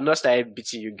 So I've not started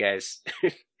beating you guys.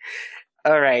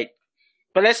 All right.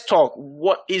 But let's talk.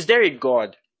 What is there a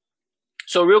God?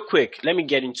 So real quick, let me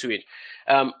get into it.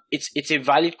 It's a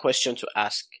valid question to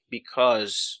ask,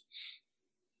 because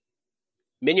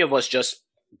many of us just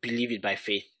believe it by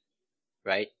faith,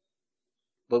 right?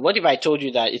 But what if I told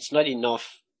you that it's not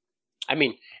enough? I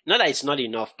mean, not that it's not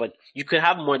enough, but you can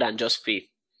have more than just faith.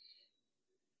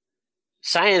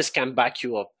 Science can back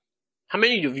you up. How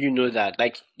many of you know that?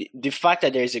 Like the fact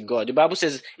that there is a God. The Bible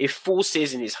says, a fool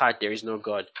says in his heart there is no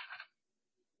God.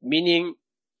 Meaning,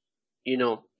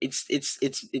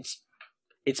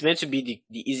 it's meant to be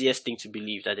the easiest thing to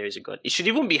believe, that there is a God. It should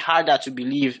even be harder to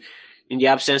believe in the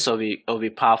absence of a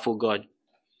powerful God,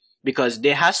 because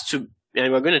there has to,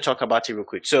 and we're going to talk about it real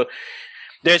quick. So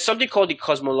there's something called the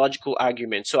cosmological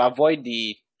argument. So avoid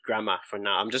the grammar for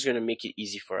now. I'm just going to make it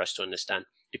easy for us to understand.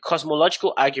 The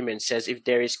cosmological argument says if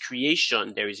there is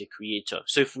creation, there is a creator.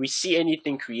 So if we see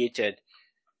anything created,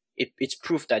 it's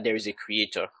proof that there is a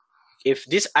creator. If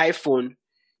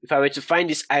I were to find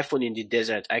this iPhone in the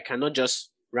desert, I cannot just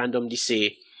randomly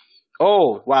say,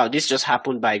 oh, wow, this just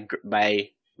happened by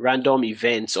random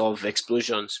events of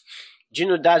explosions. Do you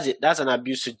know that's an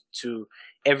abuse to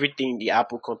everything the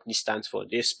Apple company stands for?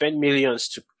 They spend millions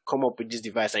to come up with this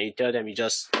device, and you tell them it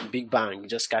just big bang,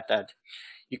 just scattered.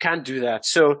 You can't do that.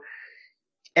 So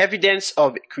evidence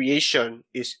of creation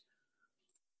is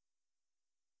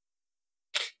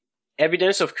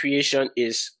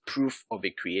proof of a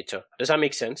creator. Does that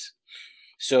make sense?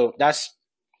 So that's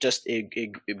just a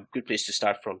good place to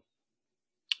start from.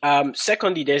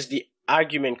 Secondly, there's the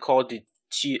argument called the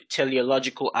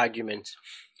teleological argument.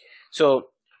 So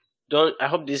I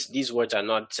hope these words are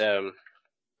not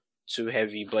too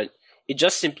heavy, but it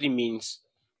just simply means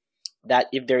that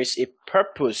if there is a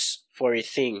purpose for a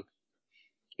thing,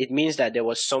 it means that there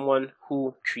was someone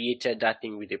who created that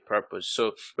thing with a purpose.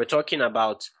 So we're talking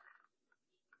about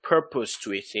purpose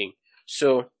to a thing.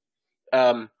 So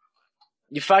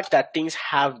the fact that things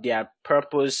have their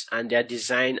purpose and their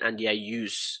design and their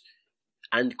use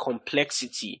and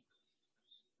complexity,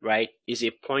 right, is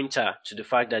a pointer to the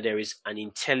fact that there is an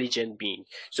intelligent being.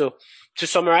 So to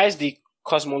summarize the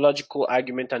cosmological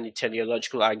argument and the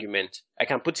teleological argument, I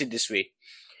can put it this way.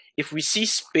 If we see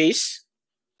space,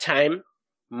 time,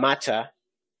 matter,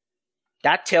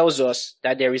 that tells us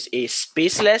that there is a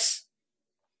spaceless,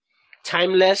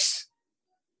 timeless,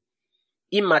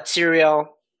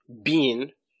 immaterial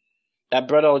being that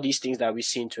brought all these things that we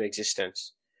see into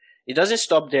existence. It doesn't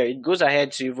stop there. It goes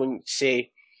ahead to even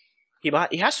say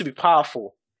he has to be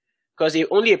powerful, because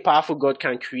only a powerful God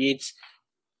can create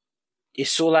a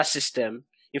solar system.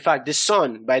 In fact, the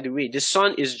sun, by the way, the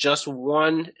sun is just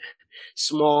one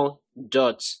small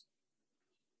dot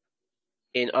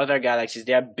in other galaxies.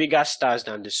 There are bigger stars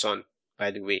than the sun,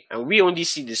 by the way, and we only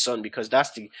see the sun because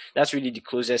that's really the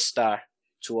closest star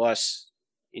to us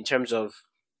in terms of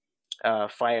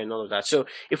fire and all of that. So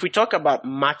if we talk about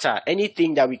matter,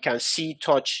 anything that we can see,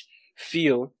 touch,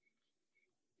 feel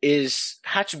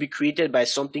had to be created by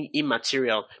something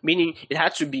immaterial, meaning it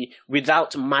had to be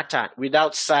without matter,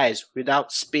 without size,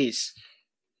 without space.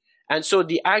 And so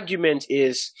the argument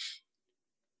is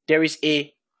there is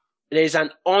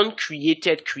an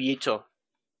uncreated creator,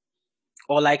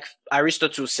 or like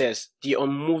Aristotle says, the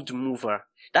unmoved mover.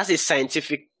 That's a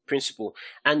scientific principle.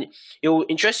 And it will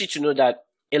interest you to know that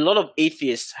a lot of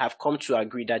atheists have come to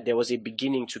agree that there was a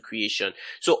beginning to creation.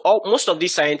 So most of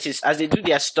these scientists, as they do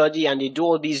their study and they do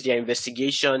all their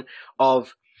investigation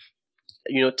of,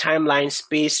 timeline,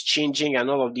 space changing and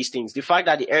all of these things, the fact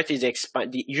that the earth is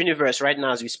the universe right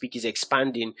now as we speak is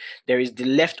expanding, there is the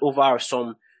leftover of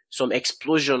some some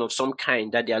explosion of some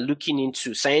kind that they are looking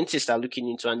into, scientists are looking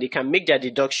into, and they can make their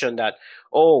deduction that,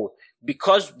 oh,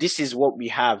 because this is what we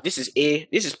have, this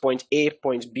is point A,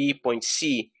 point B, point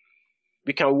C,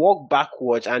 we can walk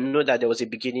backwards and know that there was a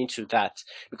beginning to that.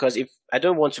 Because if, I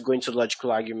don't want to go into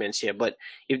logical arguments here, but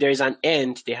if there is an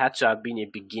end, there had to have been a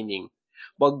beginning.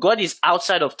 But God is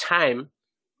outside of time,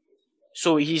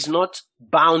 so he's not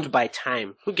bound by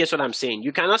time. Who gets what I'm saying?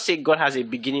 You cannot say God has a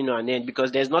beginning or an end,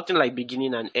 because there's nothing like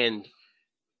beginning and end.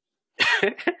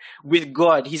 With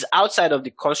God, he's outside of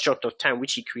the construct of time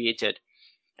which he created.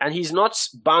 And he's not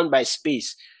bound by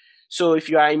space. So if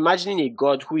you are imagining a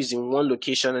God who is in one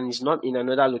location and is not in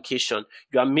another location,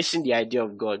 you are missing the idea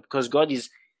of God, because God is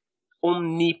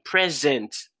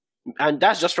omnipresent. And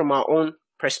that's just from our own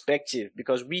perspective,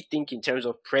 because we think in terms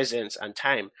of presence and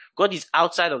time. God is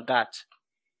outside of that.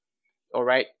 All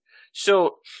right.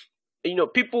 So,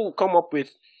 people come up with,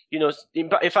 in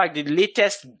fact, the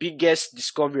latest, biggest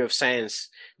discovery of science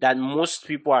that most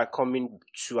people are coming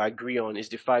to agree on is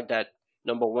the fact that,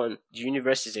 number one, the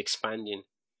universe is expanding.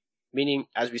 Meaning,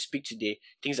 as we speak today,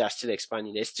 things are still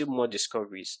expanding. There's still more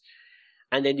discoveries.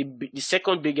 And then the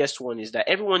second biggest one is that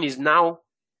everyone is now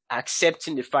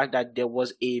accepting the fact that there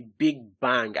was a big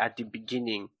bang at the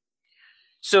beginning.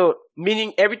 So,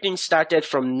 meaning everything started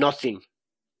from nothing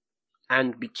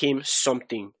and became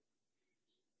something.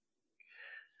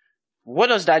 What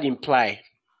does that imply?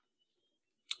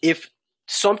 If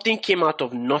something came out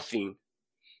of nothing,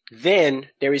 then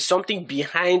there is something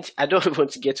behind. I don't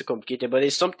want to get too complicated, but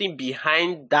there's something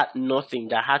behind that nothing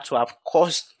that had to have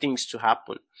caused things to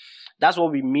happen. That's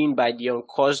what we mean by the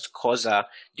uncaused causer,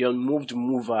 the unmoved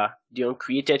mover, the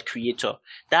uncreated creator.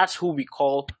 That's who we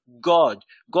call God.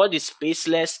 God is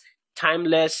spaceless,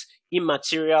 timeless,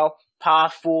 immaterial,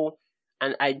 powerful,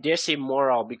 and I dare say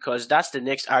moral, because that's the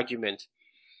next argument.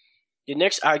 The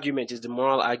next argument is the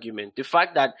moral argument. The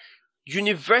fact that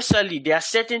universally there are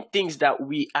certain things that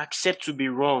we accept to be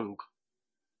wrong.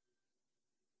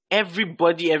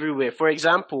 Everybody, everywhere. For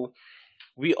example,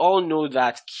 we all know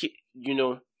that,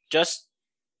 just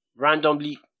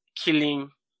randomly killing.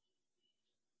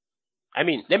 I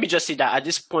mean, let me just say that at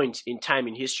this point in time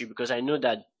in history, because I know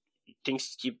that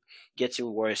things keep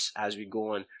getting worse as we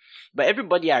go on. But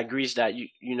everybody agrees that,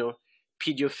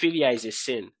 pedophilia is a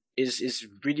sin. Is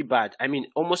really bad. I mean,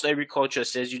 almost every culture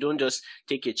says you don't just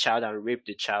take a child and rape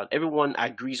the child. Everyone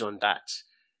agrees on that.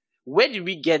 Where did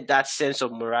we get that sense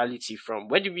of morality from?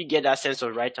 Where did we get that sense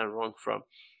of right and wrong from?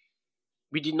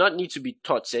 We did not need to be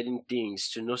taught certain things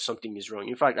to know something is wrong.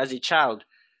 In fact, as a child,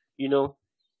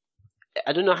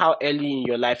 I don't know how early in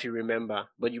your life you remember,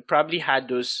 but you probably had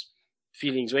those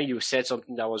feelings when you said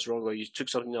something that was wrong or you took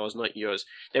something that was not yours.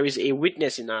 There is a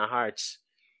witness in our hearts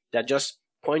that just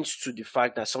points to the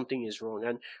fact that something is wrong.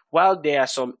 And while there are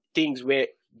some things where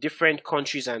different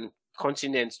countries and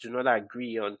continents do not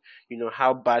agree on,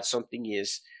 how bad something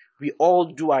is, we all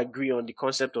do agree on the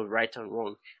concept of right and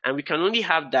wrong. And we can only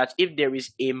have that if there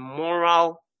is a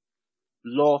moral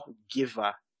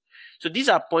lawgiver. So these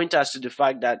are pointers to the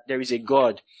fact that there is a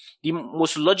God. The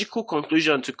most logical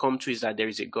conclusion to come to is that there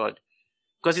is a God.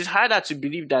 Because it's harder to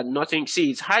believe that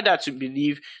it's harder to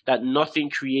believe that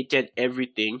nothing created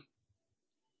everything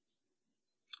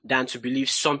than to believe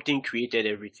something created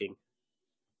everything.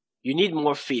 You need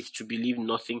more faith to believe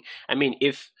nothing. I mean,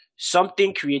 if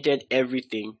something created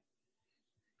everything,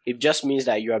 it just means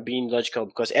that you are being logical,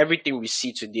 because everything we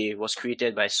see today was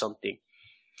created by something.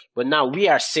 But now we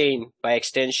are saying, by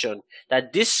extension,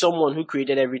 that this someone who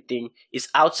created everything is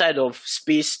outside of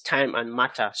space, time, and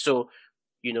matter. So,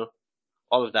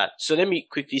 all of that. So let me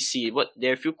quickly see.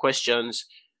 There are a few questions.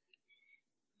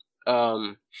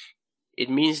 It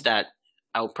means that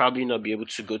I'll probably not be able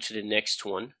to go to the next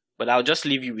one, but I'll just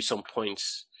leave you with some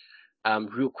points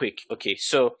real quick. Okay,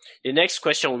 so the next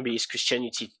question will be, is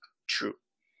Christianity true?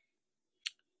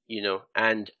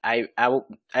 And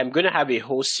I'm going to have a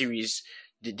whole series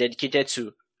dedicated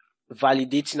to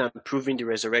validating and proving the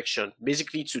resurrection,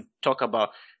 basically to talk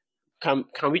about can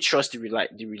we trust the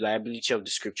reliability of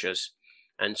the scriptures.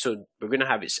 And so we're going to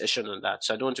have a session on that.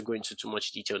 So I don't want to go into too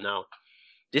much detail now.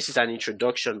 This is an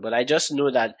introduction, but I just know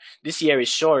that this year is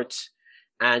short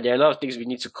and there are a lot of things we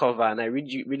need to cover, and I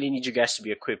really need you guys to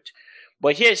be equipped.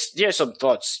 But here's some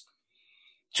thoughts.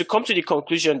 To come to the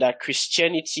conclusion that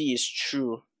Christianity is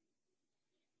true,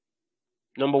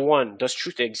 number one, does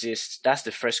truth exist? That's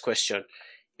the first question.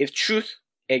 If truth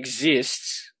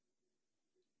exists,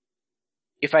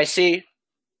 if I say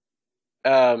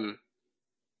there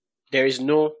is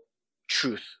no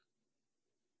truth,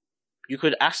 you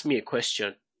could ask me a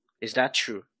question. Is that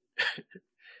true?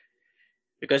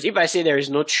 Because if I say there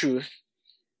is no truth,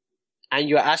 and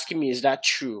you're asking me, is that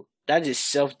true? That is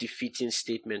self-defeating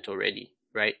statement already,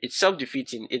 right? It's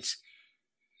self-defeating.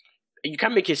 You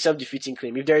can't make a self-defeating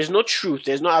claim. If there is no truth,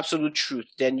 there's no absolute truth,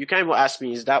 then you can't even ask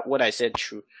me, is that what I said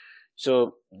true?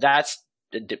 So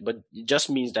but it just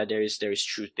means that there is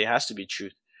truth. There has to be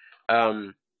truth.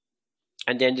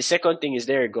 And then the second thing is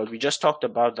there, God. We just talked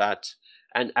about that.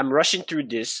 And I'm rushing through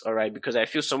this, all right, because I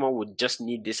feel someone would just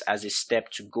need this as a step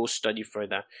to go study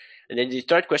further. And then the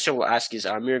third question we'll ask is,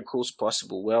 are miracles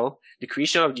possible? Well, the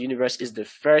creation of the universe is the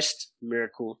first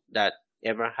miracle that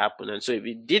ever happened. And so if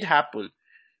it did happen,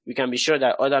 we can be sure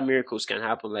that other miracles can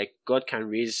happen. Like God can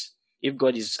raise, if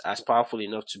God is as powerful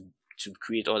enough to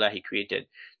create all that he created,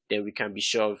 then we can be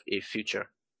sure of a future.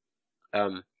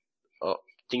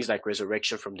 Things like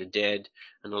resurrection from the dead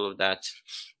and all of that.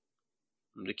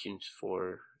 I'm looking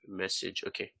for a message.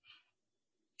 Okay.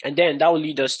 And then that will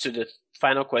lead us to the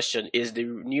final question. Is the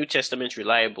New Testament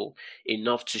reliable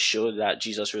enough to show that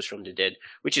Jesus rose from the dead?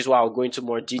 Which is why I'll go into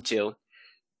more detail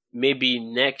maybe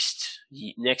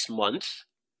next month.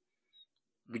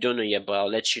 We don't know yet, but I'll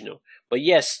let you know. But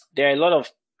yes, there are a lot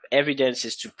of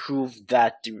evidences to prove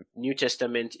that the New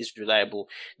Testament is reliable.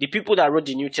 The people that wrote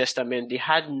the New Testament, they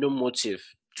had no motive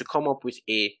to come up with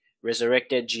a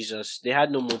resurrected Jesus. They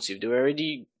had no motive. They were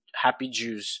already happy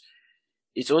Jews.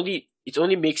 It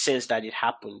only makes sense that it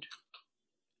happened.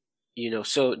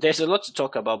 So there's a lot to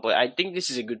talk about, but I think this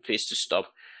is a good place to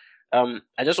stop.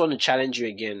 I just want to challenge you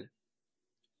again.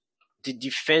 The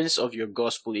defense of your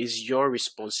gospel is your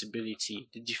responsibility.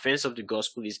 The defense of the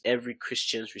gospel is every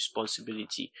Christian's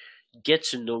responsibility. Get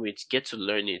to know it. Get to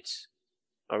learn it.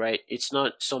 All right? It's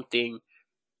not something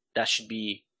that should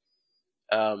be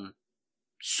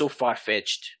so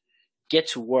far-fetched. Get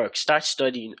to work. Start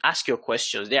studying. Ask your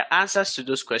questions. There are answers to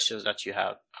those questions that you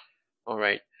have. All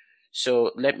right?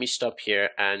 So let me stop here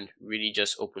and really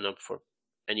just open up for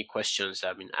any questions that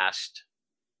have been asked.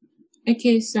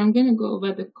 Okay, so I'm going to go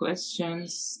over the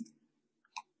questions.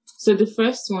 So the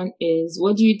first one is,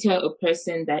 what do you tell a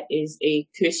person that is a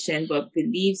Christian but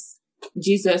believes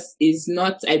Jesus is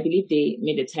not, I believe they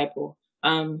made a typo,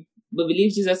 but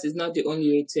believes Jesus is not the only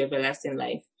way to everlasting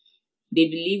life? They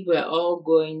believe we're all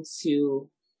going to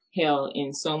hell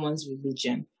in someone's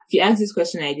religion. If you ask this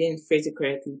question, I didn't phrase it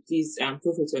correctly, please feel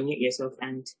free to unmute yourself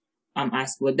and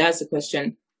ask. But that's the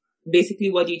question. Basically,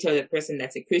 what do you tell a person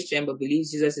that's a Christian but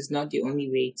believes Jesus is not the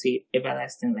only way to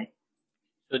everlasting life?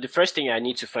 So the first thing I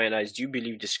need to find out is, do you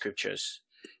believe the scriptures?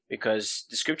 Because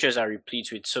the scriptures are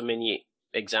replete with so many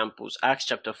examples. Acts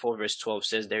chapter 4 verse 12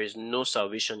 says there is no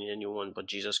salvation in anyone but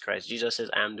Jesus Christ. Jesus says,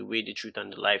 I am the way, the truth,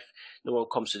 and the life. No one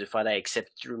comes to the Father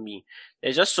except through me.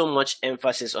 There's just so much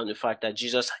emphasis on the fact that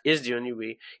Jesus is the only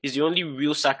way. He's the only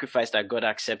real sacrifice that God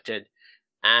accepted.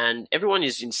 And everyone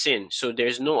is in sin, so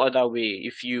there's no other way.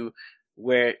 If you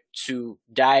were to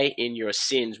die in your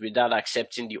sins without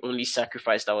accepting the only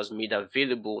sacrifice that was made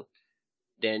available,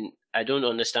 then I don't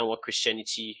understand what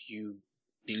Christianity you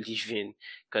believe in,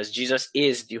 because Jesus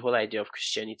is the whole idea of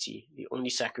Christianity, the only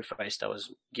sacrifice that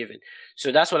was given.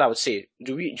 So that's what I would say.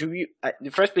 The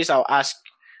first place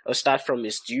I'll start from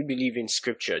is, do you believe in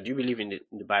scripture? Do you believe in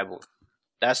the Bible?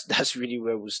 That's really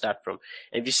where we'll start from.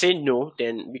 And if you say no,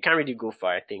 then we can't really go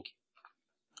far, I think.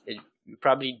 You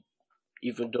probably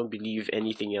even don't believe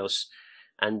anything else,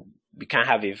 and we can't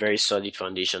have a very solid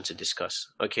foundation to discuss.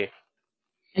 Okay.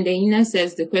 And then Ina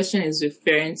says the question is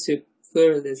referring to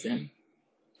pluralism.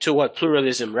 To what?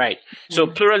 Pluralism, right. Mm-hmm. So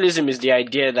pluralism is the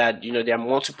idea that, there are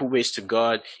multiple ways to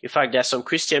God. In fact, there are some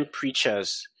Christian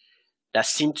preachers that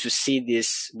seem to say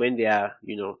this when they are,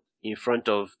 in front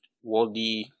of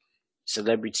worldly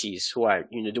celebrities who are,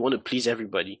 they want to please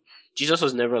everybody. Jesus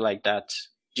was never like that.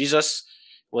 Jesus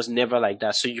was never like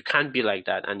that. So you can't be like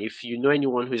that. And if you know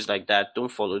anyone who is like that,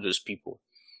 don't follow those people.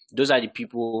 Those are the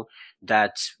people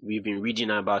that we've been reading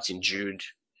about in Jude,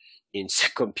 in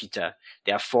 2 Peter.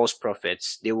 They are false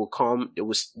prophets. They will come, they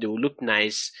will look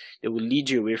nice, they will lead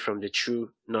you away from the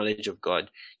true knowledge of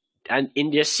God. And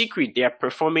in their secret, they are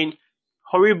performing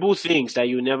horrible things that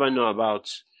you never know about.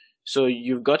 So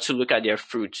you've got to look at their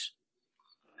fruit.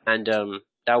 And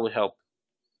that will help.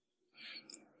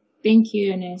 Thank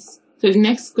you, Ernest. So the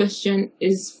next question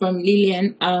is from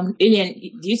Lillian. Lillian,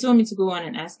 do you still want me to go on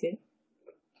and ask it?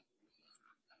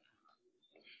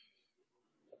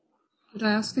 Did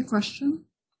I ask a question?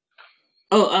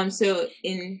 Oh, so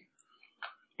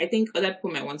I think other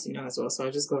people might want to know as well, so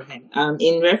I'll just go ahead.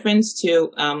 In reference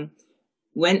to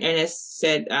when Ernest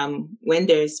said when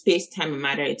there is space, time, and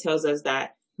matter, it tells us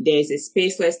that there is a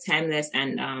spaceless, timeless,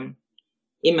 and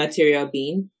immaterial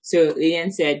being. So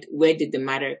Lillian said, where did the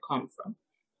matter come from?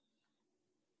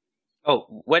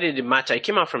 Oh, where did it matter? It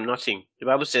came out from nothing. The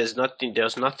Bible says nothing. There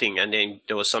was nothing, and then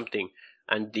there was something,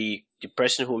 and the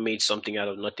person who made something out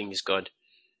of nothing is God.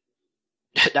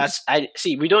 That's I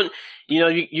see. We don't,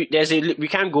 we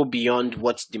can't go beyond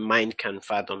what the mind can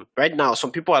fathom. Right now,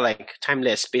 some people are like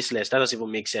timeless, spaceless. That doesn't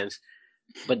even make sense.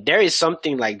 But there is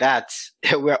something like that.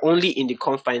 We're only in the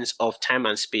confines of time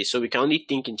and space, so we can only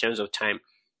think in terms of time.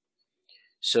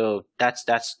 So that's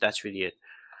really it.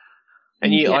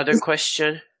 Any other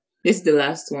question? This is the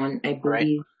last one, I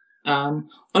believe. Right.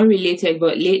 Unrelated,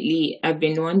 but lately I've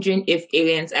been wondering if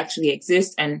aliens actually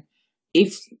exist, and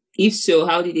if so,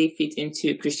 how do they fit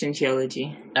into Christian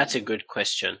theology? That's a good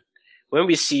question. When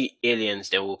we see aliens,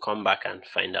 then we'll come back and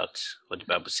find out what the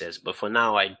Bible says. But for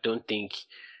now, I don't think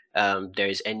there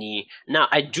is any. Now,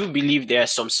 I do believe there are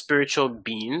some spiritual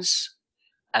beings,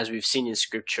 as we've seen in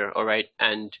Scripture, all right?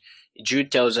 And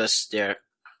Jude tells us they're,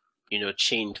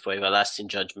 chained for everlasting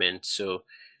judgment. So,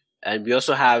 and we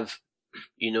also have,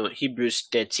 Hebrews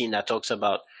 13 that talks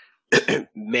about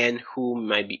men who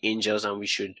might be angels, and we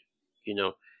should,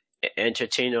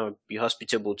 entertain or be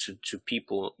hospitable to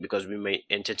people because we may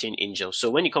entertain angels. So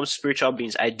when it comes to spiritual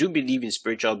beings, I do believe in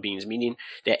spiritual beings, meaning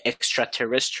they're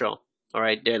extraterrestrial. All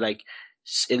right, they're like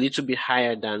a little bit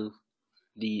higher than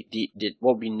the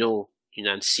what we know,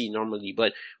 and see normally.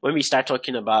 But when we start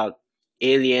talking about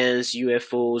aliens,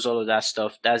 UFOs, all of that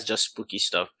stuff, that's just spooky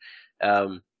stuff.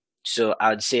 So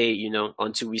I'd say,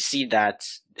 until we see that,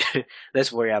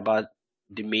 let's worry about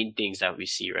the main things that we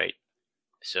see, right?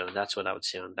 So that's what I would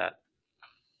say on that.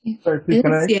 Sorry, please,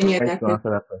 can I answer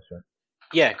that question?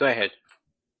 Yeah, go ahead.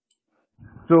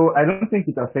 So I don't think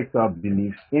it affects our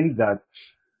belief in that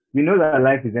we know that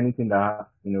life is anything that,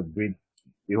 breeds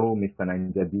the whole Mr.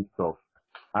 Ninja stuff.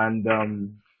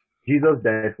 And Jesus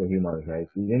died for humans, right?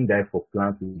 He didn't die for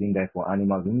plants, he didn't die for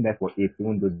animals, he didn't die for apes,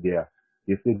 even though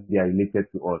they say they are related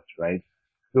to us, right?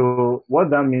 So what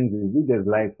that means is if there's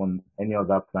life on any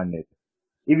other planet,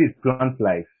 if it's plant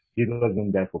life, Jesus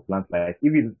didn't die for plant life.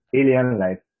 If it's alien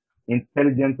life,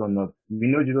 intelligent or not, we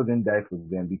know Jesus didn't die for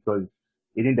them because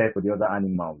he didn't die for the other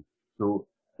animals. So,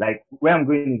 like, where I'm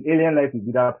going is alien life is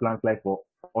either plant life or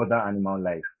other animal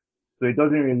life. So it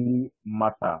doesn't really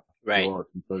matter. Right.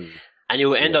 And it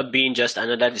will end up being just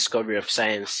another discovery of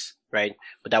science, right?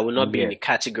 But that will not be in the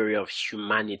category of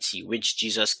humanity, which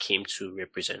Jesus came to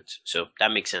represent. So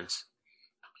that makes sense.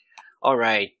 All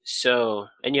right. So,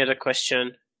 any other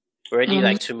question? Already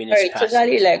like 2 minutes past.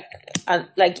 Totally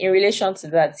like in relation to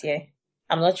that,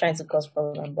 I'm not trying to cause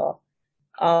problem, but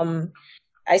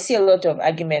I see a lot of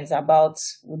arguments about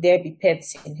would there be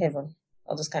pets in heaven,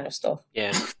 all this kind of stuff.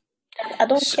 Yeah. I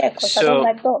don't care because I don't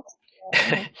like dogs.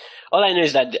 All I know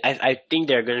is that I think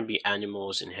there are going to be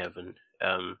animals in heaven.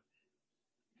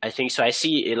 I think so. I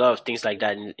see a lot of things like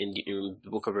that in the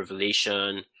book of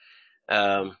Revelation.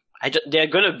 There are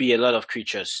going to be a lot of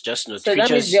creatures. Just know. So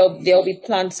creatures, that means there'll be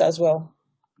plants as well.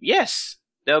 Yes,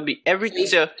 there'll be everything.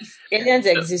 So if aliens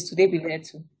exist, would they be there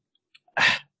too?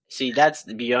 See, that's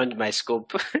beyond my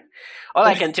scope. All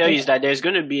I can tell you is that there's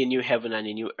going to be a new heaven and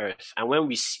a new earth, and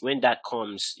when that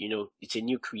comes, it's a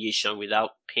new creation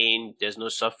without pain. There's no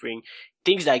suffering.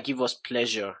 Things that give us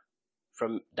pleasure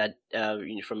from that,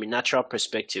 from a natural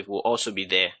perspective, will also be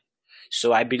there.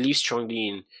 So I believe strongly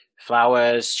in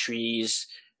flowers, trees.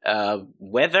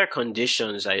 Weather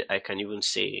conditions, I can even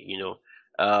say,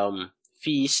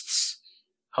 feasts,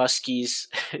 huskies,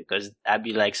 because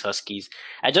Abby likes huskies.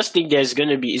 I just think it's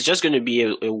just going to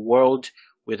be a world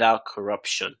without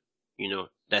corruption,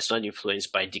 that's not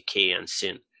influenced by decay and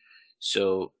sin.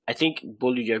 So I think,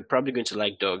 Bolu, you're probably going to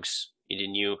like dogs in the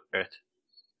new earth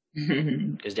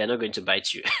because they're not going to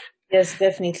bite you. Yes,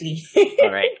 definitely.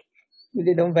 All right.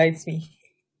 They don't bite me.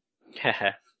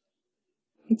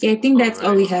 Okay, I think that's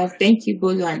all we have. Thank you,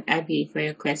 Bolu and Abby, for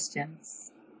your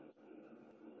questions.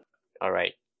 All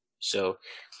right. So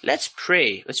let's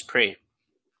pray. Let's pray.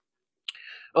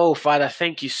 Oh, Father,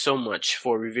 thank you so much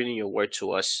for revealing your word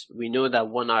to us. We know that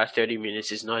 1 hour, 30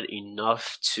 minutes is not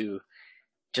enough to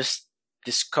just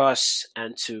discuss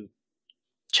and to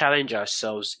challenge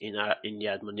ourselves in the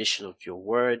admonition of your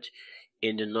word,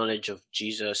 in the knowledge of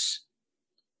Jesus,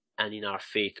 and in our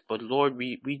faith. But Lord,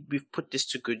 we've put this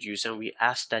to good use, and we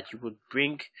ask that you would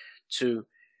bring to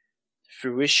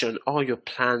fruition all your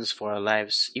plans for our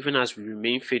lives, even as we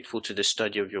remain faithful to the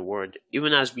study of your word,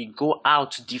 even as we go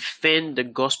out to defend the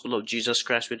gospel of Jesus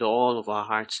Christ with all of our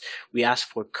hearts. We ask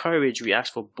for courage, we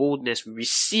ask for boldness, we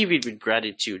receive it with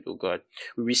gratitude, oh God.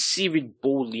 We receive it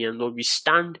boldly, and Lord, we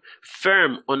stand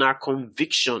firm on our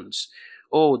convictions,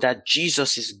 Oh, that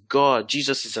Jesus is God,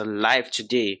 Jesus is alive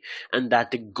today, and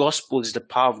that the gospel is the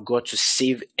power of God to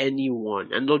save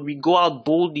anyone. And Lord, we go out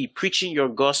boldly preaching your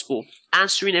gospel,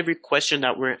 answering every question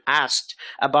that we're asked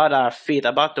about our faith,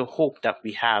 about the hope that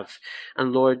we have.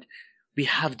 And Lord, we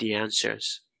have the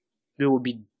answers. We will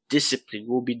be disciplined,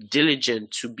 we will be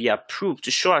diligent to be approved, to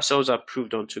show ourselves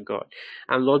approved unto God.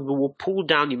 And Lord, we will pull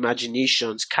down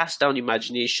imaginations, cast down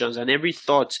imaginations, and every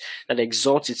thought that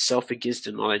exalts itself against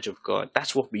the knowledge of God.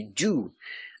 That's what we do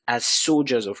as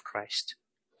soldiers of Christ.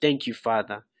 Thank you,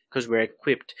 Father, because we're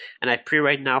equipped. And I pray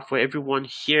right now for everyone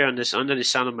here under the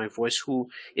sound of my voice who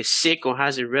is sick or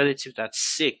has a relative that's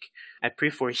sick. I pray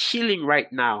for healing right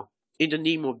now. In the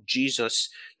name of Jesus,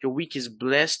 your week is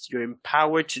blessed. You're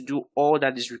empowered to do all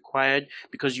that is required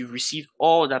because you've received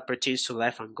all that pertains to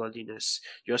life and godliness.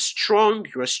 You're strong,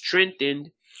 you're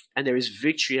strengthened, and there is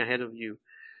victory ahead of you.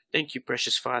 Thank you,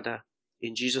 precious Father.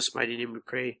 In Jesus' mighty name we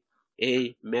pray.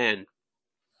 Amen.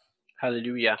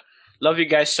 Hallelujah. Love you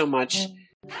guys so much.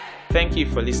 Thank you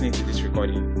for listening to this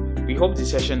recording. We hope this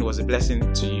session was a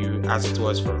blessing to you as it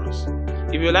was for us.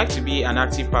 If you'd like to be an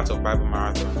active part of Bible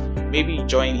Marathon, maybe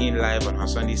join in live on our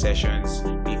Sunday sessions,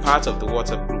 be part of the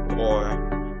WhatsApp group, or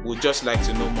would just like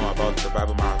to know more about the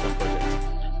Bible Marathon project,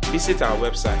 visit our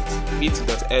website,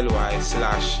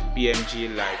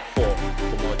 bit.ly/bmglive4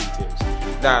 for more details.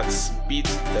 That's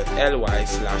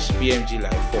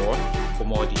bit.ly/bmglive4 for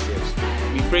more details.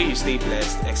 We pray you stay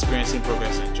blessed, experiencing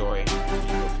progress and joy.